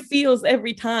that's how it feels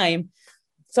every time.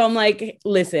 So I'm like,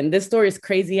 listen, this story is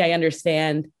crazy. I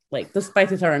understand. Like the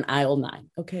spices are on aisle 9.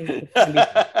 Okay.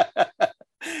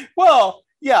 Well,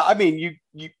 yeah, I mean,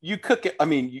 you cook it. I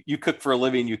mean, you cook for a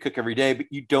living, you cook every day, but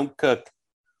you don't cook,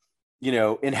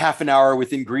 in half an hour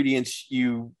with ingredients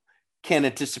you can't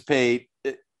anticipate.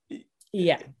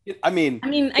 Yeah. I mean,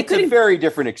 it's a very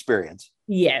different experience.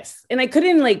 Yes. And I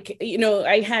couldn't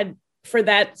I had for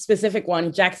that specific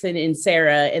one, Jackson and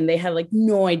Sarah, and they had like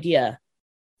no idea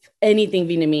anything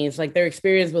Vietnamese. Like their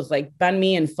experience was like banh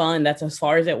mi and fun. That's as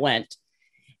far as it went.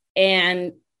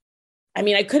 And I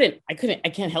mean, I can't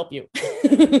help you.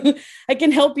 I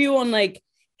can help you on like,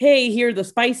 hey, here are the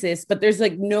spices, but there's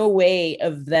like no way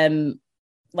of them,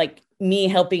 like me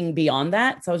helping beyond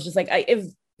that. So I was just like,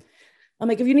 if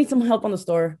you need some help on the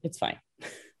store, it's fine.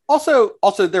 Also,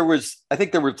 I think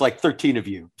there was like 13 of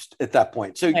you at that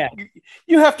point. So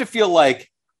you have to feel like,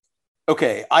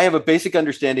 okay, I have a basic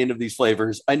understanding of these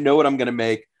flavors. I know what I'm going to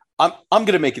make. I'm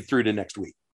going to make it through to next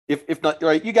week. If not,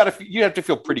 right, you have to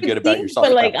feel pretty good about yourself.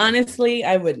 But like, honestly,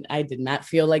 I did not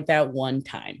feel like that one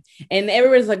time. And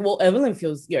everyone's like, well, Evelyn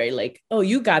feels great. Like, oh,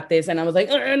 you got this. And I was like,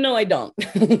 no, I don't.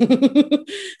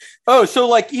 Oh, so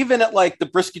like, even at like the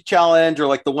brisket challenge or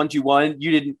like the ones you won,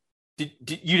 you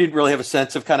didn't really have a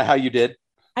sense of kind of how you did.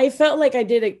 I felt like I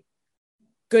did a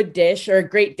good dish or a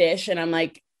great dish. And I'm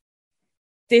like,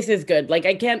 this is good. Like,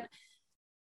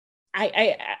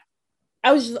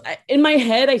 I was just, in my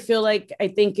head, I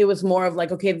think it was more of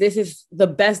like, okay, this is the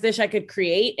best dish I could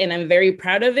create and I'm very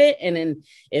proud of it. And then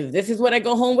if this is what I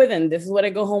go home with and this is what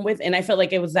I go home with. And I felt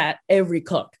like it was that every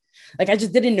cook. Like, I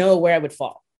just didn't know where I would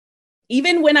fall.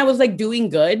 Even when I was like doing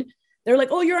good, they're like,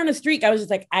 oh, you're on a streak. I was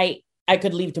just like, I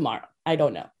could leave tomorrow. I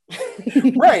don't know.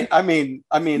 Right. I mean,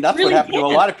 that's really what happened to a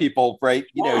lot of people, right?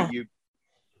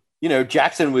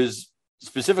 Jackson was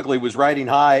riding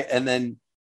high and then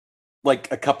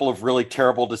like a couple of really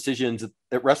terrible decisions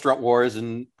at Restaurant Wars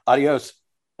and adios.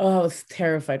 Oh, I was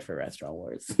terrified for Restaurant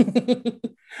Wars.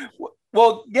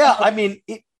 Well, yeah, I mean,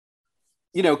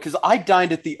 because I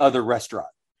dined at the other restaurant.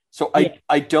 So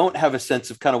I don't have a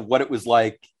sense of kind of what it was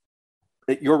like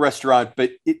at your restaurant,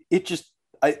 but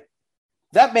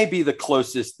that may be the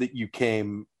closest that you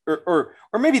came or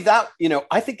maybe that,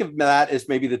 I think of that as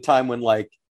maybe the time when like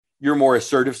your more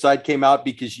assertive side came out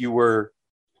because you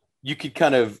could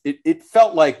kind of, it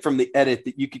felt like from the edit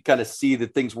that you could kind of see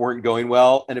that things weren't going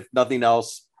well. And if nothing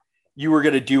else, you were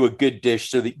going to do a good dish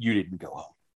so that you didn't go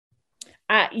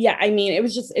home. Yeah. I mean,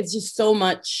 it's just so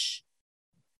much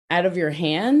out of your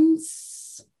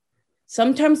hands.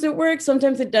 Sometimes it works,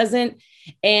 sometimes it doesn't.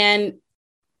 And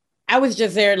I was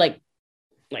just there like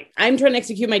I'm trying to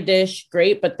execute my dish.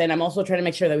 Great. But then I'm also trying to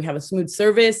make sure that we have a smooth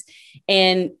service.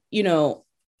 And,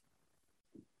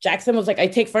 Jackson was like, I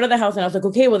take front of the house. And I was like,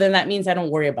 okay, well, then that means I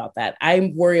don't worry about that.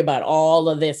 I worry about all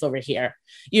of this over here,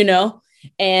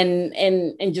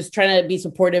 and just trying to be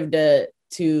supportive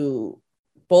to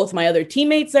both my other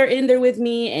teammates that are in there with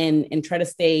me and try to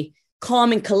stay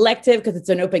calm and collective because it's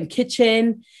an open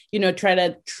kitchen, try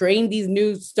to train these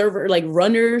new server like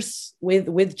runners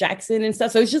with Jackson and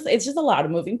stuff. So it's just a lot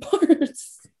of moving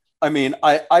parts. I mean,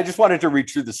 I just wanted to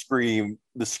reach through the screen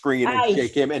and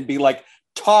shake him and be like,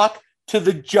 talk to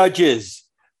the judges,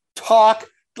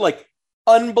 like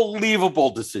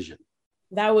unbelievable decision.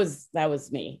 That was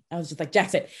me. I was just like,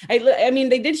 Jackson. I mean,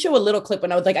 they did show a little clip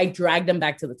when I was like, I dragged them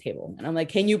back to the table and I'm like,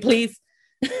 can you please?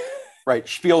 Right.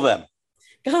 Spiel them.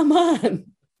 Come on.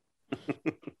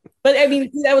 But I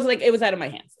mean, that was like, it was out of my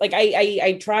hands. Like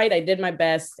I tried, I did my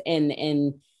best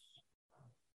and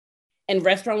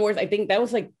Restaurant Wars, I think that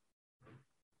was like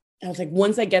I was like,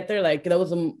 once I get there, like that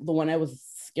was the one I was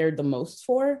scared the most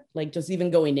for, like just even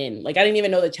going in. Like I didn't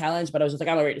even know the challenge, but I was just like,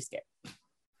 I'm already scared.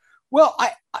 Well,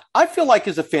 I feel like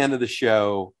as a fan of the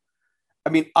show, I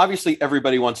mean, obviously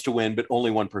everybody wants to win, but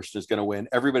only one person is going to win.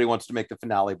 Everybody wants to make the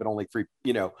finale, but only three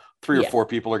or four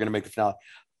people are going to make the finale.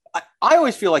 I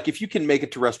always feel like if you can make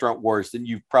it to Restaurant Wars, then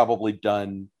you've probably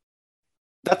done,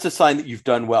 that's a sign that you've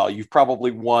done well. You've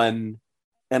probably won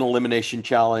an elimination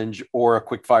challenge or a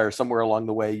quick fire somewhere along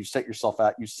the way. You set yourself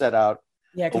out, you set out.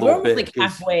 Yeah, because we're almost like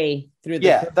halfway through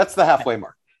the that's the halfway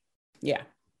mark. Yeah.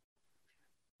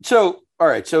 So, all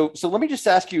right. So let me just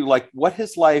ask you, like, what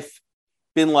has life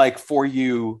been like for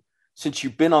you since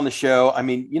you've been on the show? I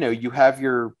mean, you have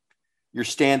your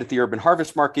stand at the Urban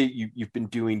Harvest Market. You've been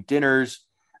doing dinners.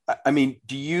 I mean,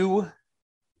 this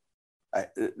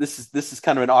is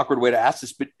kind of an awkward way to ask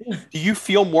this, but do you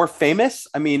feel more famous?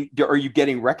 I mean, are you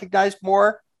getting recognized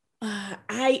more?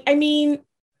 I mean,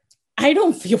 I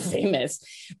don't feel famous,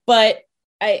 but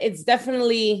it's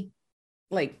definitely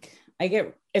like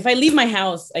if I leave my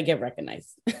house, I get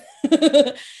recognized.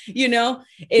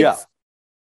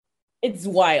 It's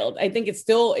wild. I think it's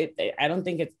still, I don't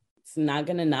think it's not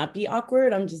going to not be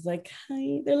awkward. I'm just like,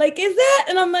 hi. They're like, is that?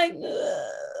 And I'm like,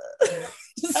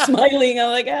 just smiling. I'm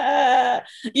like,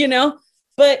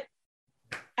 but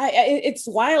it's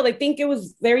wild. I think it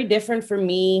was very different for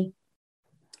me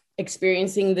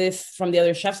experiencing this from the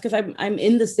other chefs because I'm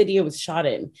in the city it was shot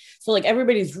in. So like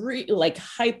everybody's like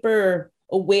hyper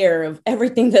aware of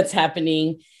everything that's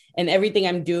happening and everything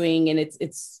I'm doing. And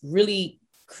it's really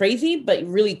crazy, but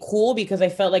really cool because I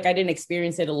felt like I didn't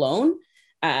experience it alone.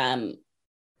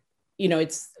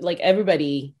 It's like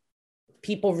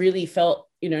people really felt,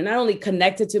 not only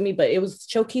connected to me, but it was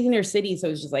showcasing their city. So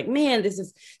it's just like, man, this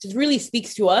is just really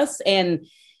speaks to us. And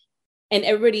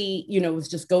everybody, was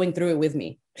just going through it with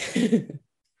me.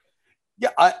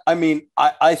 Yeah. I mean,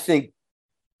 I think,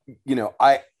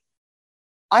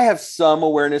 I have some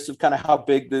awareness of kind of how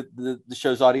big the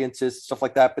show's audience is, stuff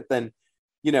like that. But then,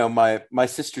 my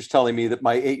sister's telling me that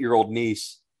my 8-year-old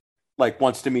niece like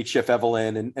wants to meet Chef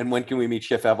Evelyn and when can we meet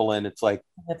Chef Evelyn? It's like,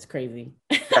 that's crazy.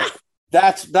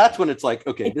 That's when it's like,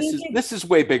 okay, this is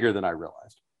way bigger than I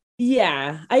realized.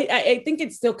 Yeah. I think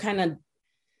it's still kind of,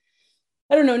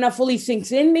 I don't know, not fully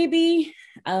sinks in maybe.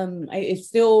 It's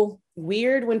still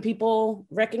weird when people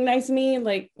recognize me,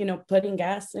 like, putting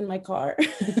gas in my car.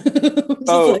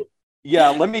 Yeah.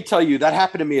 Let me tell you, that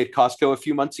happened to me at Costco a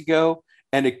few months ago.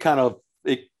 And it kind of,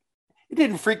 it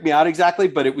didn't freak me out exactly,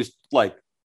 but it was like,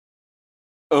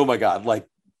 oh my God, like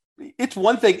it's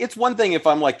one thing if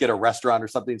I'm like at a restaurant or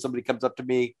something, somebody comes up to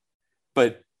me,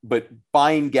 but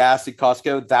buying gas at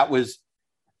Costco, that was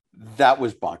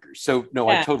bonkers. So no,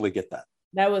 yeah. I totally get that.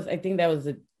 I think that was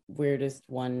the weirdest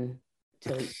one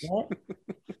to get.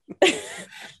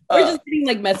 Or just getting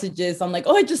like messages. I'm like,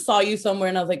 oh, I just saw you somewhere.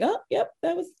 And I was like, oh, yep,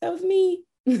 that was me.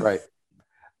 Right.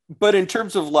 But in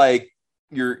terms of like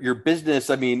your business,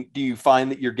 I mean, do you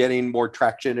find that you're getting more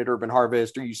traction at Urban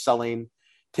Harvest? Are you selling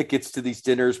tickets to these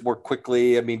dinners more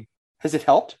quickly? I mean, has it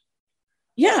helped?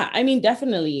 Yeah, I mean,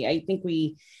 definitely. I think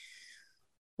we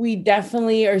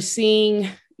definitely are seeing,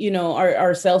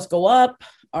 our sales go up,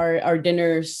 our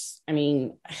dinners. I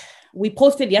mean, we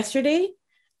posted yesterday.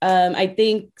 I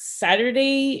think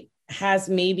Saturday has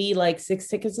maybe like 6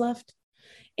 tickets left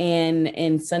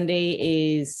and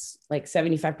Sunday is like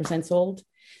 75% sold.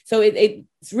 So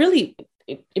it's really,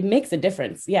 it makes a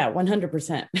difference. Yeah,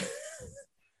 100%.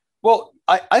 Well,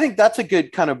 I think that's a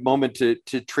good kind of moment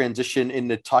to transition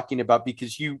into talking about,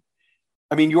 because you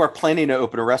are planning to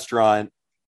open a restaurant.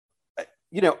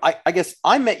 I guess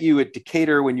I met you at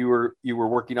Decatur when you were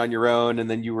working on your own, and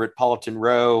then you were at Politan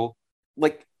Row.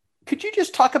 Like, could you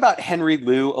just talk about Henry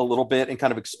Liu a little bit and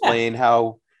kind of explain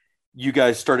how you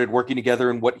guys started working together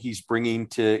and what he's bringing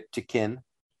to Kin?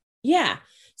 Yeah.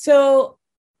 So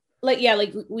like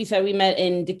we said, we met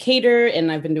in Decatur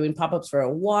and I've been doing pop-ups for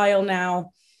a while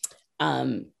now.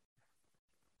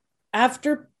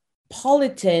 After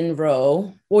Politan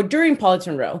Row, or during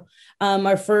Politan Row,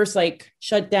 our first like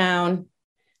shutdown,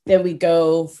 then we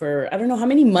go for, I don't know how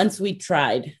many months we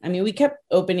tried. I mean, we kept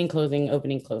opening,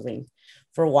 closing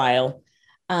for a while.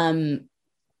 And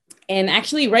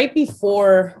actually right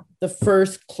before the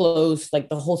first close, like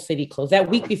the whole city closed, that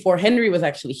week before, Henry was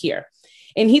actually here.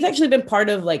 And he's actually been part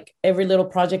of like every little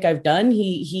project I've done.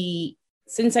 He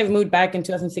since I've moved back in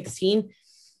 2016,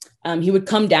 he would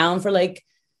come down for like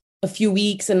a few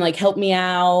weeks and like help me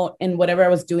out and whatever I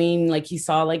was doing. Like he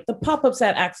saw like the pop-ups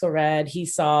at Axelrad. He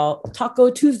saw Taco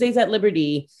Tuesdays at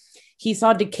Liberty. He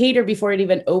saw Decatur before it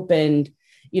even opened.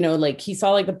 like he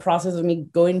saw like the process of me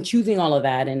going, choosing all of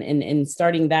that and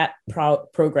starting that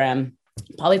program,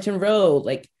 Politan Row,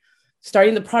 like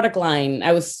starting the product line.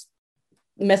 I was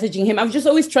messaging him. I've just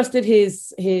always trusted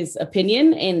his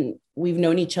opinion, and we've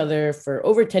known each other for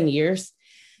over 10 years.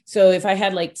 So if I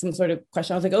had like some sort of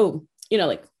question, I was like, oh,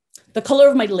 like the color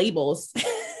of my labels.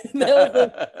 That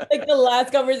was like the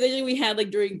last conversation we had,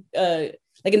 like during,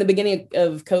 like in the beginning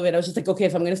of COVID. I was just like, okay,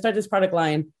 if I'm going to start this product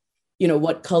line,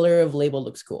 what color of label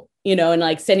looks cool, and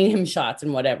like sending him shots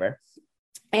and whatever.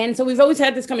 And so we've always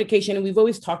had this communication, and we've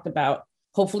always talked about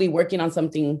hopefully working on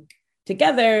something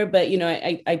together. But,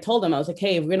 I told him, I was like,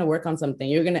 hey, if we're going to work on something,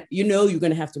 you're going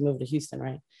to have to move to Houston,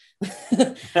 right?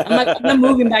 I'm not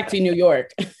moving back to New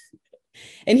York.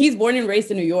 And he's born and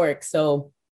raised in New York.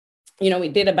 So, we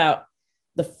did about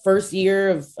the first year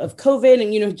of COVID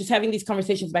and, just having these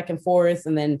conversations back and forth.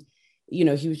 And then, he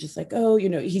was just like, oh, he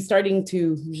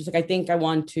was just like, I think I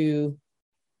want to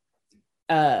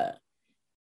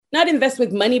not invest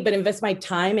with money, but invest my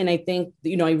time. And I think,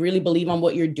 I really believe on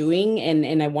what you're doing,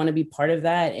 and I want to be part of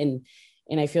that. And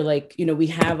I feel like, we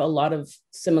have a lot of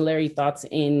similarity thoughts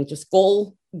in just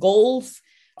goals,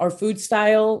 our food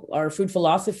style, our food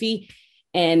philosophy.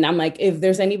 And I'm like, if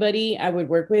there's anybody I would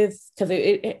work with, because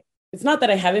it's not that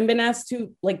I haven't been asked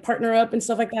to like partner up and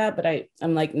stuff like that, but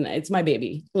I'm like, it's my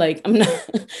baby. Like,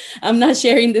 I'm not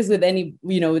sharing this with any,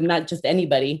 not just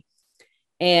anybody.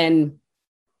 And,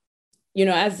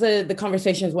 as the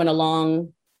conversations went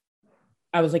along,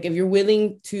 I was like, if you're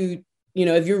willing to,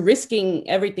 if you're risking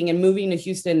everything and moving to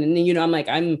Houston, and then, I'm like,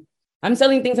 I'm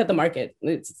selling things at the market.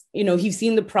 It's, he's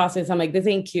seen the process. I'm like, this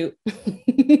ain't cute.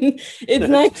 It's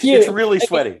not cute. It's really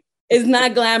sweaty. It's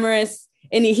not glamorous.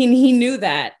 And he knew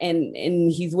that,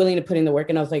 and he's willing to put in the work.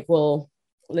 And I was like, well,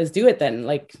 let's do it then.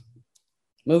 Like,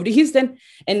 move to Houston.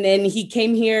 And then he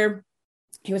came here.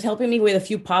 He was helping me with a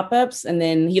few pop-ups, and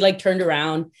then he like turned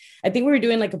around. I think we were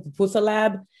doing like a pupusa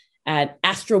lab at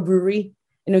Astro Brewery,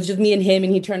 and it was just me and him.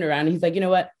 And he turned around and he's like, you know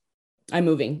what? I'm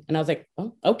moving. And I was like,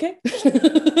 oh, okay. So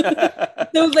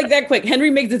it was like that quick.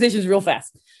 Henry makes decisions real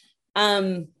fast.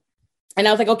 And I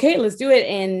was like, okay, let's do it.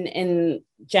 And in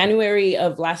January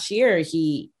of last year,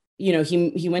 he went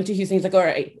to Houston. He's like, all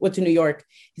right, went to New York.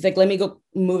 He's like, let me go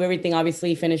move everything,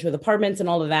 obviously finish with apartments and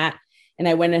all of that. And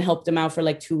I went and helped him out for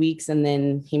like 2 weeks, and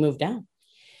then he moved down.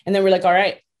 And then we're like, all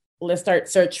right, let's start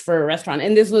search for a restaurant.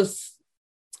 And this was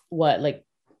what, like,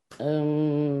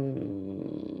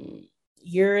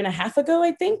 year and a half ago,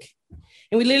 I think.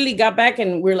 And we literally got back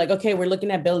and we're like, okay, we're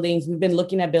looking at buildings. We've been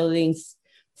looking at buildings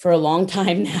for a long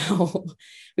time now.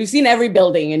 We've seen every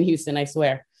building in Houston, I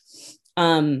swear.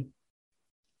 And,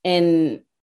 till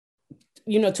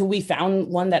we found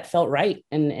one that felt right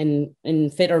and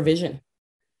fit our vision.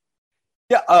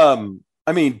 Yeah.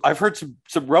 I mean, I've heard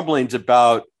some rumblings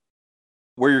about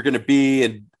where you're going to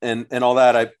be and all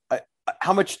that. I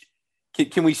how much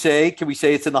can we say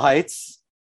it's in the Heights?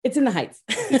 It's in the Heights.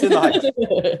 It's in the Heights.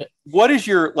 What is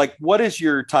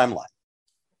your timeline?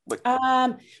 Like,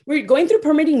 we're going through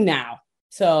permitting now.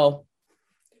 So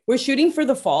we're shooting for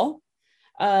the fall.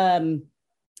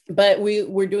 But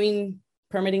we're doing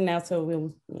permitting now.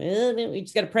 So we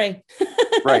just got to pray.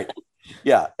 Right.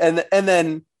 Yeah. And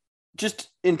then just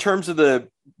in terms of do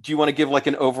you want to give like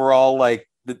an overall, like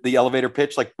the elevator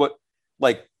pitch? Like what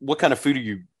kind of food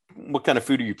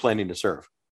are you planning to serve?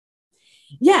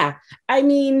 Yeah. I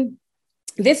mean,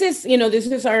 this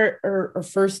is our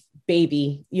first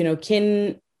baby.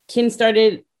 Kin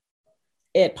started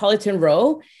at Politan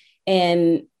Row,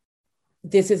 and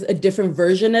this is a different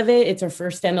version of it. It's our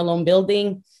first standalone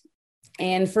building.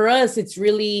 And for us, it's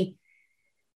really,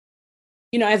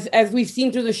 as we've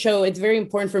seen through the show, it's very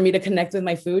important for me to connect with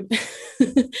my food.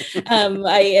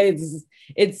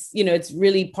 It's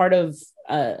really part of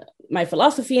my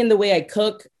philosophy and the way I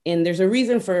cook. And there's a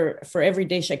reason for every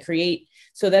dish I create.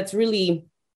 So that's really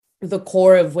the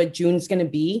core of what June's going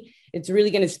to be. It's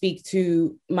really going to speak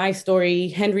to my story,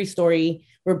 Henry's story.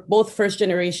 We're both first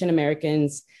generation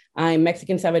Americans. I'm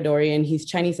Mexican Salvadorian. He's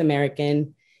Chinese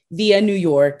American via New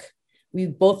York. We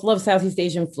both love Southeast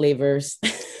Asian flavors.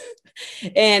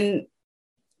 And,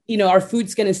 our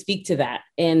food's going to speak to that.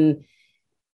 And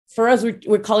for us,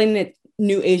 we're calling it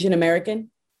New Asian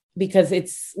American because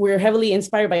we're heavily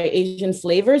inspired by Asian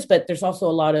flavors, but there's also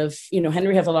a lot of,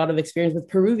 Henry has a lot of experience with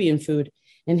Peruvian food,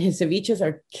 and his ceviches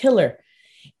are killer.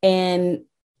 And,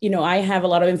 I have a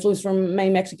lot of influence from my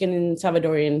Mexican and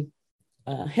Salvadorian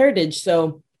heritage.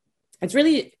 So it's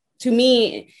really, to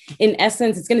me, in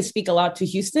essence, it's going to speak a lot to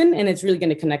Houston, and it's really going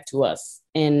to connect to us.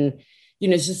 And,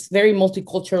 it's just very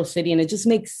multicultural city, and it just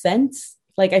makes sense.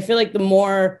 Like, I feel like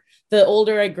the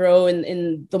older I grow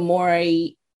and the more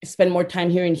I spend more time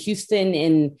here in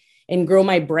Houston and grow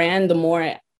my brand, the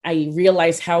more I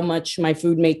realize how much my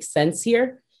food makes sense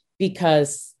here,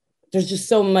 because there's just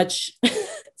so much,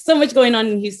 so much going on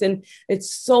in Houston. It's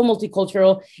so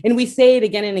multicultural. And we say it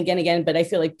again and again, but I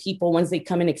feel like people, once they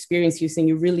come and experience Houston,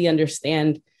 you really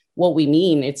understand what we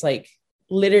mean. It's like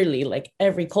literally like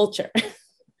every culture.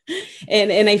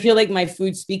 and I feel like my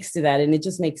food speaks to that, and it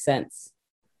just makes sense.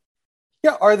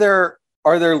 Yeah. Are there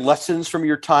lessons from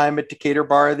your time at Decatur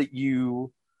Bar that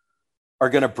you are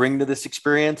going to bring to this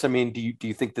experience? I mean, do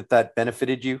you think that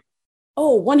benefited you?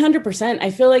 Oh, 100%.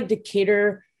 I feel like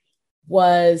Decatur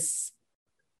was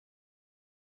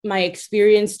my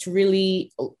experience to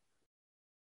really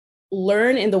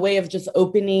learn in the way of just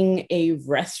opening a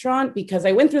restaurant, because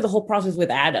I went through the whole process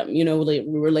with Adam. You know, like,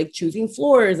 we were like choosing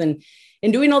floors and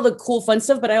doing all the cool fun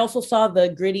stuff, but I also saw the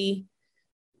gritty,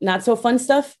 not so fun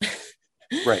stuff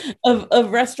right. of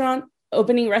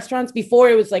opening restaurants. Before,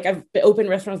 it was like I've opened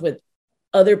restaurants with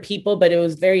other people, but it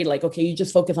was very like, okay, you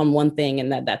just focus on one thing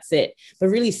and that's it. But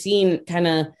really seeing kind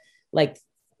of like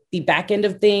the back end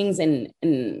of things. And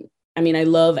I mean, I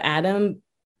love Adam.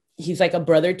 He's like a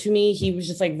brother to me. He was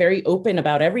just like very open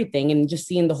about everything, and just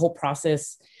seeing the whole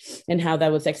process and how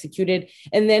that was executed.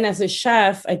 And then as a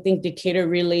chef, I think Decatur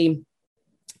really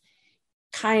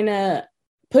kind of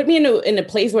put me in a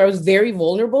place where I was very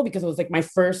vulnerable, because it was like my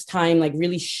first time like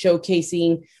really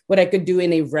showcasing what I could do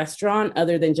in a restaurant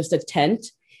other than just a tent,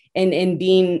 and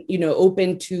being, you know,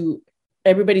 open to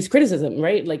everybody's criticism,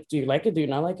 right? Like, do you like it? Do you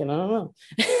not like it? I don't know.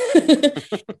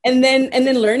 and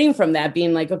then learning from that,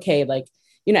 being like, okay, like,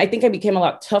 you know, I think I became a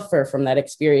lot tougher from that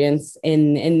experience,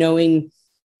 and knowing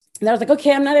that I was like,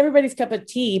 okay, I'm not everybody's cup of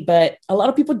tea, but a lot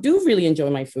of people do really enjoy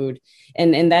my food.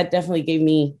 And that definitely gave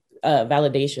me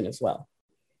validation as well.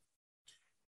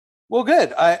 Well,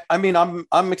 good. I mean,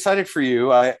 I'm excited for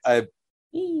you. I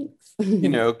you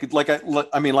know, like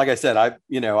I said, I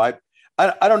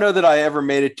don't know that I ever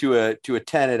made it to a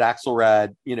 10 at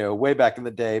Axelrad, you know, way back in the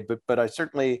day, but I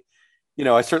certainly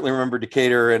remember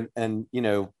Decatur, and, you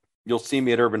know, you'll see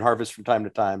me at Urban Harvest from time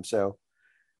to time. So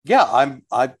yeah,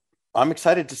 I'm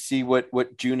excited to see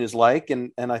what June is like.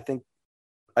 And I think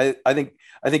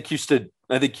Houston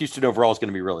overall is going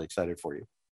to be really excited for you.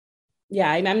 Yeah,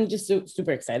 I'm just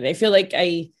super excited. I feel like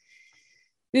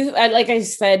like I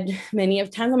said many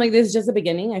of times, I'm like, this is just the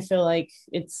beginning. I feel like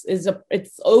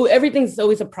everything's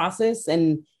always a process,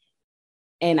 and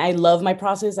I love my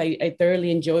process. I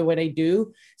thoroughly enjoy what I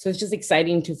do. So it's just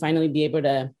exciting to finally be able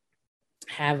to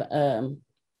have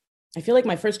I feel like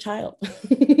my first child.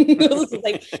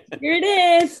 Like, here it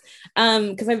is.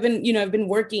 Because I've been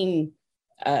working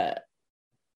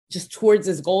just towards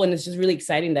this goal, and it's just really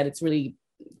exciting that it's really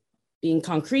being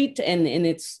concrete, and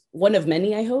it's one of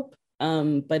many, I hope.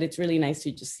 But it's really nice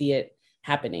to just see it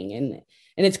happening, and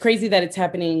it's crazy that it's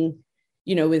happening,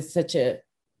 you know, with such a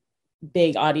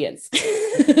big audience.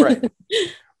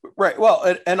 Right.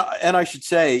 Well, and I should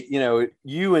say, you know,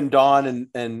 you and Dawn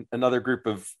and another group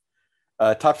of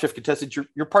Top Chef contestants,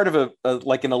 you're part of a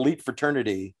like an elite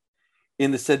fraternity,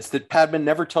 in the sense that Padman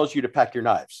never tells you to pack your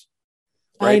knives.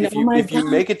 Right. If you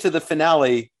make it to the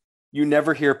finale, you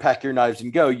never hear pack your knives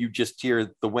and go. You just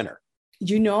hear the winner.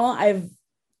 You know, I've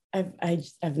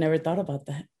never thought about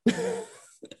that.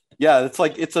 Yeah, it's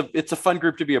like it's a fun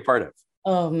group to be a part of.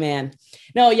 Oh man,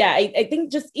 no, yeah, I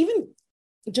think just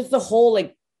the whole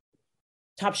like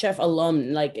Top Chef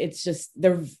alum, like it's just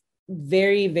they're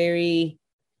very, very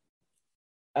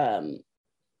I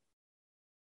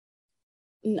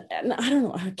don't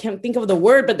know, I can't think of the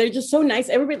word, but they're just so nice.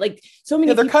 Everybody, like, so many.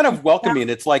 Yeah, they're kind of welcoming.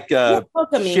 It's like a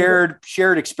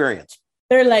shared experience.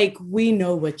 They're like, we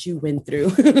know what you went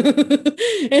through.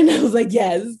 And I was like,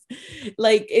 yes.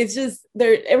 Like, it's just,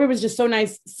 everybody's just so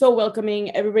nice, so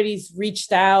welcoming. Everybody's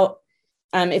reached out.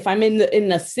 If I'm in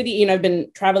the city, you know, I've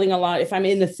been traveling a lot. If I'm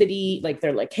in the city, like,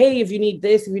 they're like, hey, if you need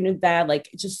this, if you need that, like,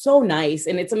 it's just so nice.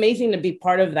 And it's amazing to be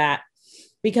part of that,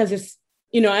 because it's,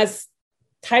 you know, as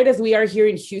tight as we are here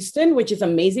in Houston, which is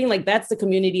amazing. Like, that's the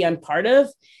community I'm part of.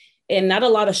 And not a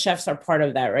lot of chefs are part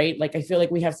of that, right? Like, I feel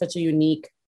like we have such a unique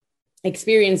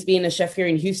experience being a chef here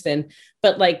in Houston,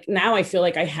 but like now I feel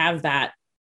like I have that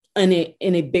in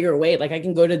a bigger way. Like, I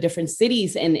can go to different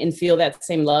cities and feel that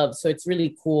same love. So it's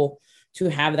really cool to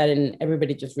have that, and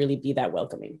everybody just really be that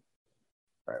welcoming.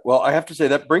 All right. Well, I have to say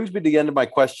that brings me to the end of my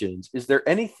questions. Is there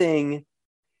anything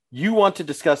you want to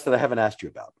discuss that I haven't asked you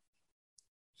about?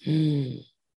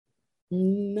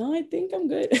 No, I think I'm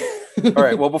good. All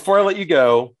right. Well, before I let you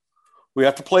go, we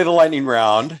have to play the lightning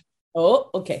round. Oh,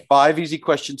 okay. 5 easy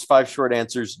questions, 5 short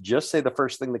answers. Just say the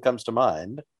first thing that comes to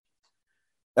mind.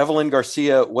 Evelyn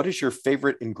Garcia, what is your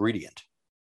favorite ingredient?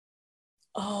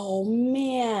 Oh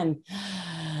man.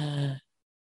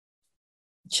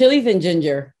 Chilies and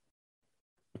ginger.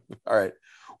 All right.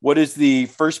 What is the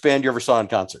first band you ever saw in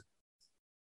concert?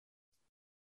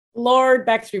 Lord,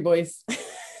 Backstreet Boys.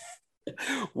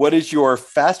 What is your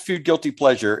fast food guilty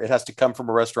pleasure? It has to come from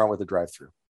a restaurant with a drive-through.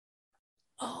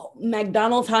 Oh,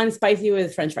 McDonald's hot and spicy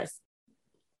with French fries.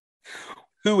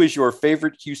 Who is your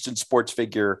favorite Houston sports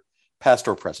figure, past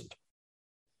or present?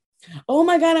 Oh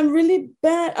my God, I'm really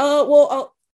bad.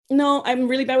 No, I'm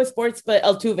really bad with sports, but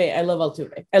Altuve. I love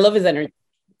Altuve. I love his energy.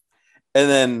 And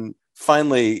then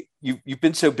finally, you've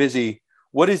been so busy.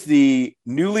 What is the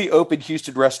newly opened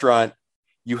Houston restaurant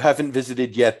you haven't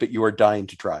visited yet, but you are dying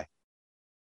to try?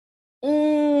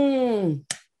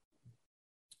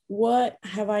 What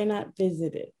have I not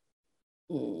visited?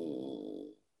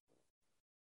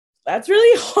 That's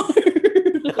really hard.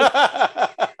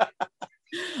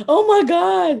 Oh my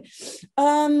God.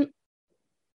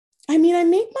 I mean, I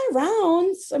make my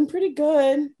rounds. I'm pretty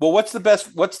good. Well, what's the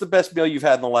best meal you've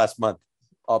had in the last month?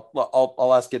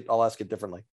 I'll ask it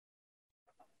differently.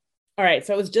 All right.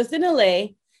 So I was just in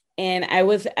LA and I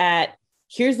was at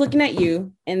Here's Looking at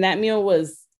You. And that meal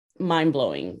was mind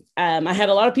blowing. I had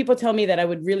a lot of people tell me that I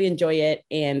would really enjoy it.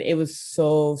 And it was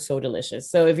so, so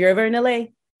delicious. So if you're ever in LA,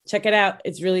 check it out.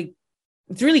 It's really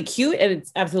cute and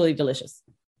it's absolutely delicious.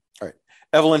 All right.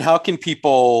 Evelyn, how can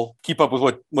people keep up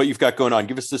with what you've got going on?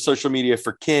 Give us the social media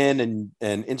for Kin and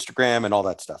Instagram and all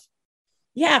that stuff.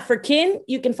 Yeah, for Kin,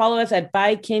 you can follow us at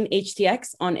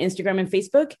ByKinHTX on Instagram and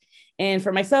Facebook. And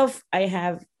for myself,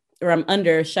 I'm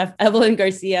under Chef Evelyn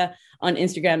Garcia on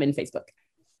Instagram and Facebook.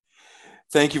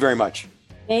 Thank you very much.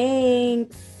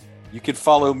 Thanks. You can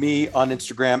follow me on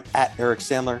Instagram at Eric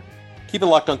Sandler. Keep it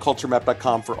locked on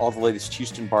culturemap.com for all the latest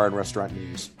Houston bar and restaurant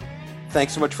news.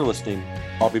 Thanks so much for listening.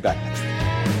 I'll be back next week.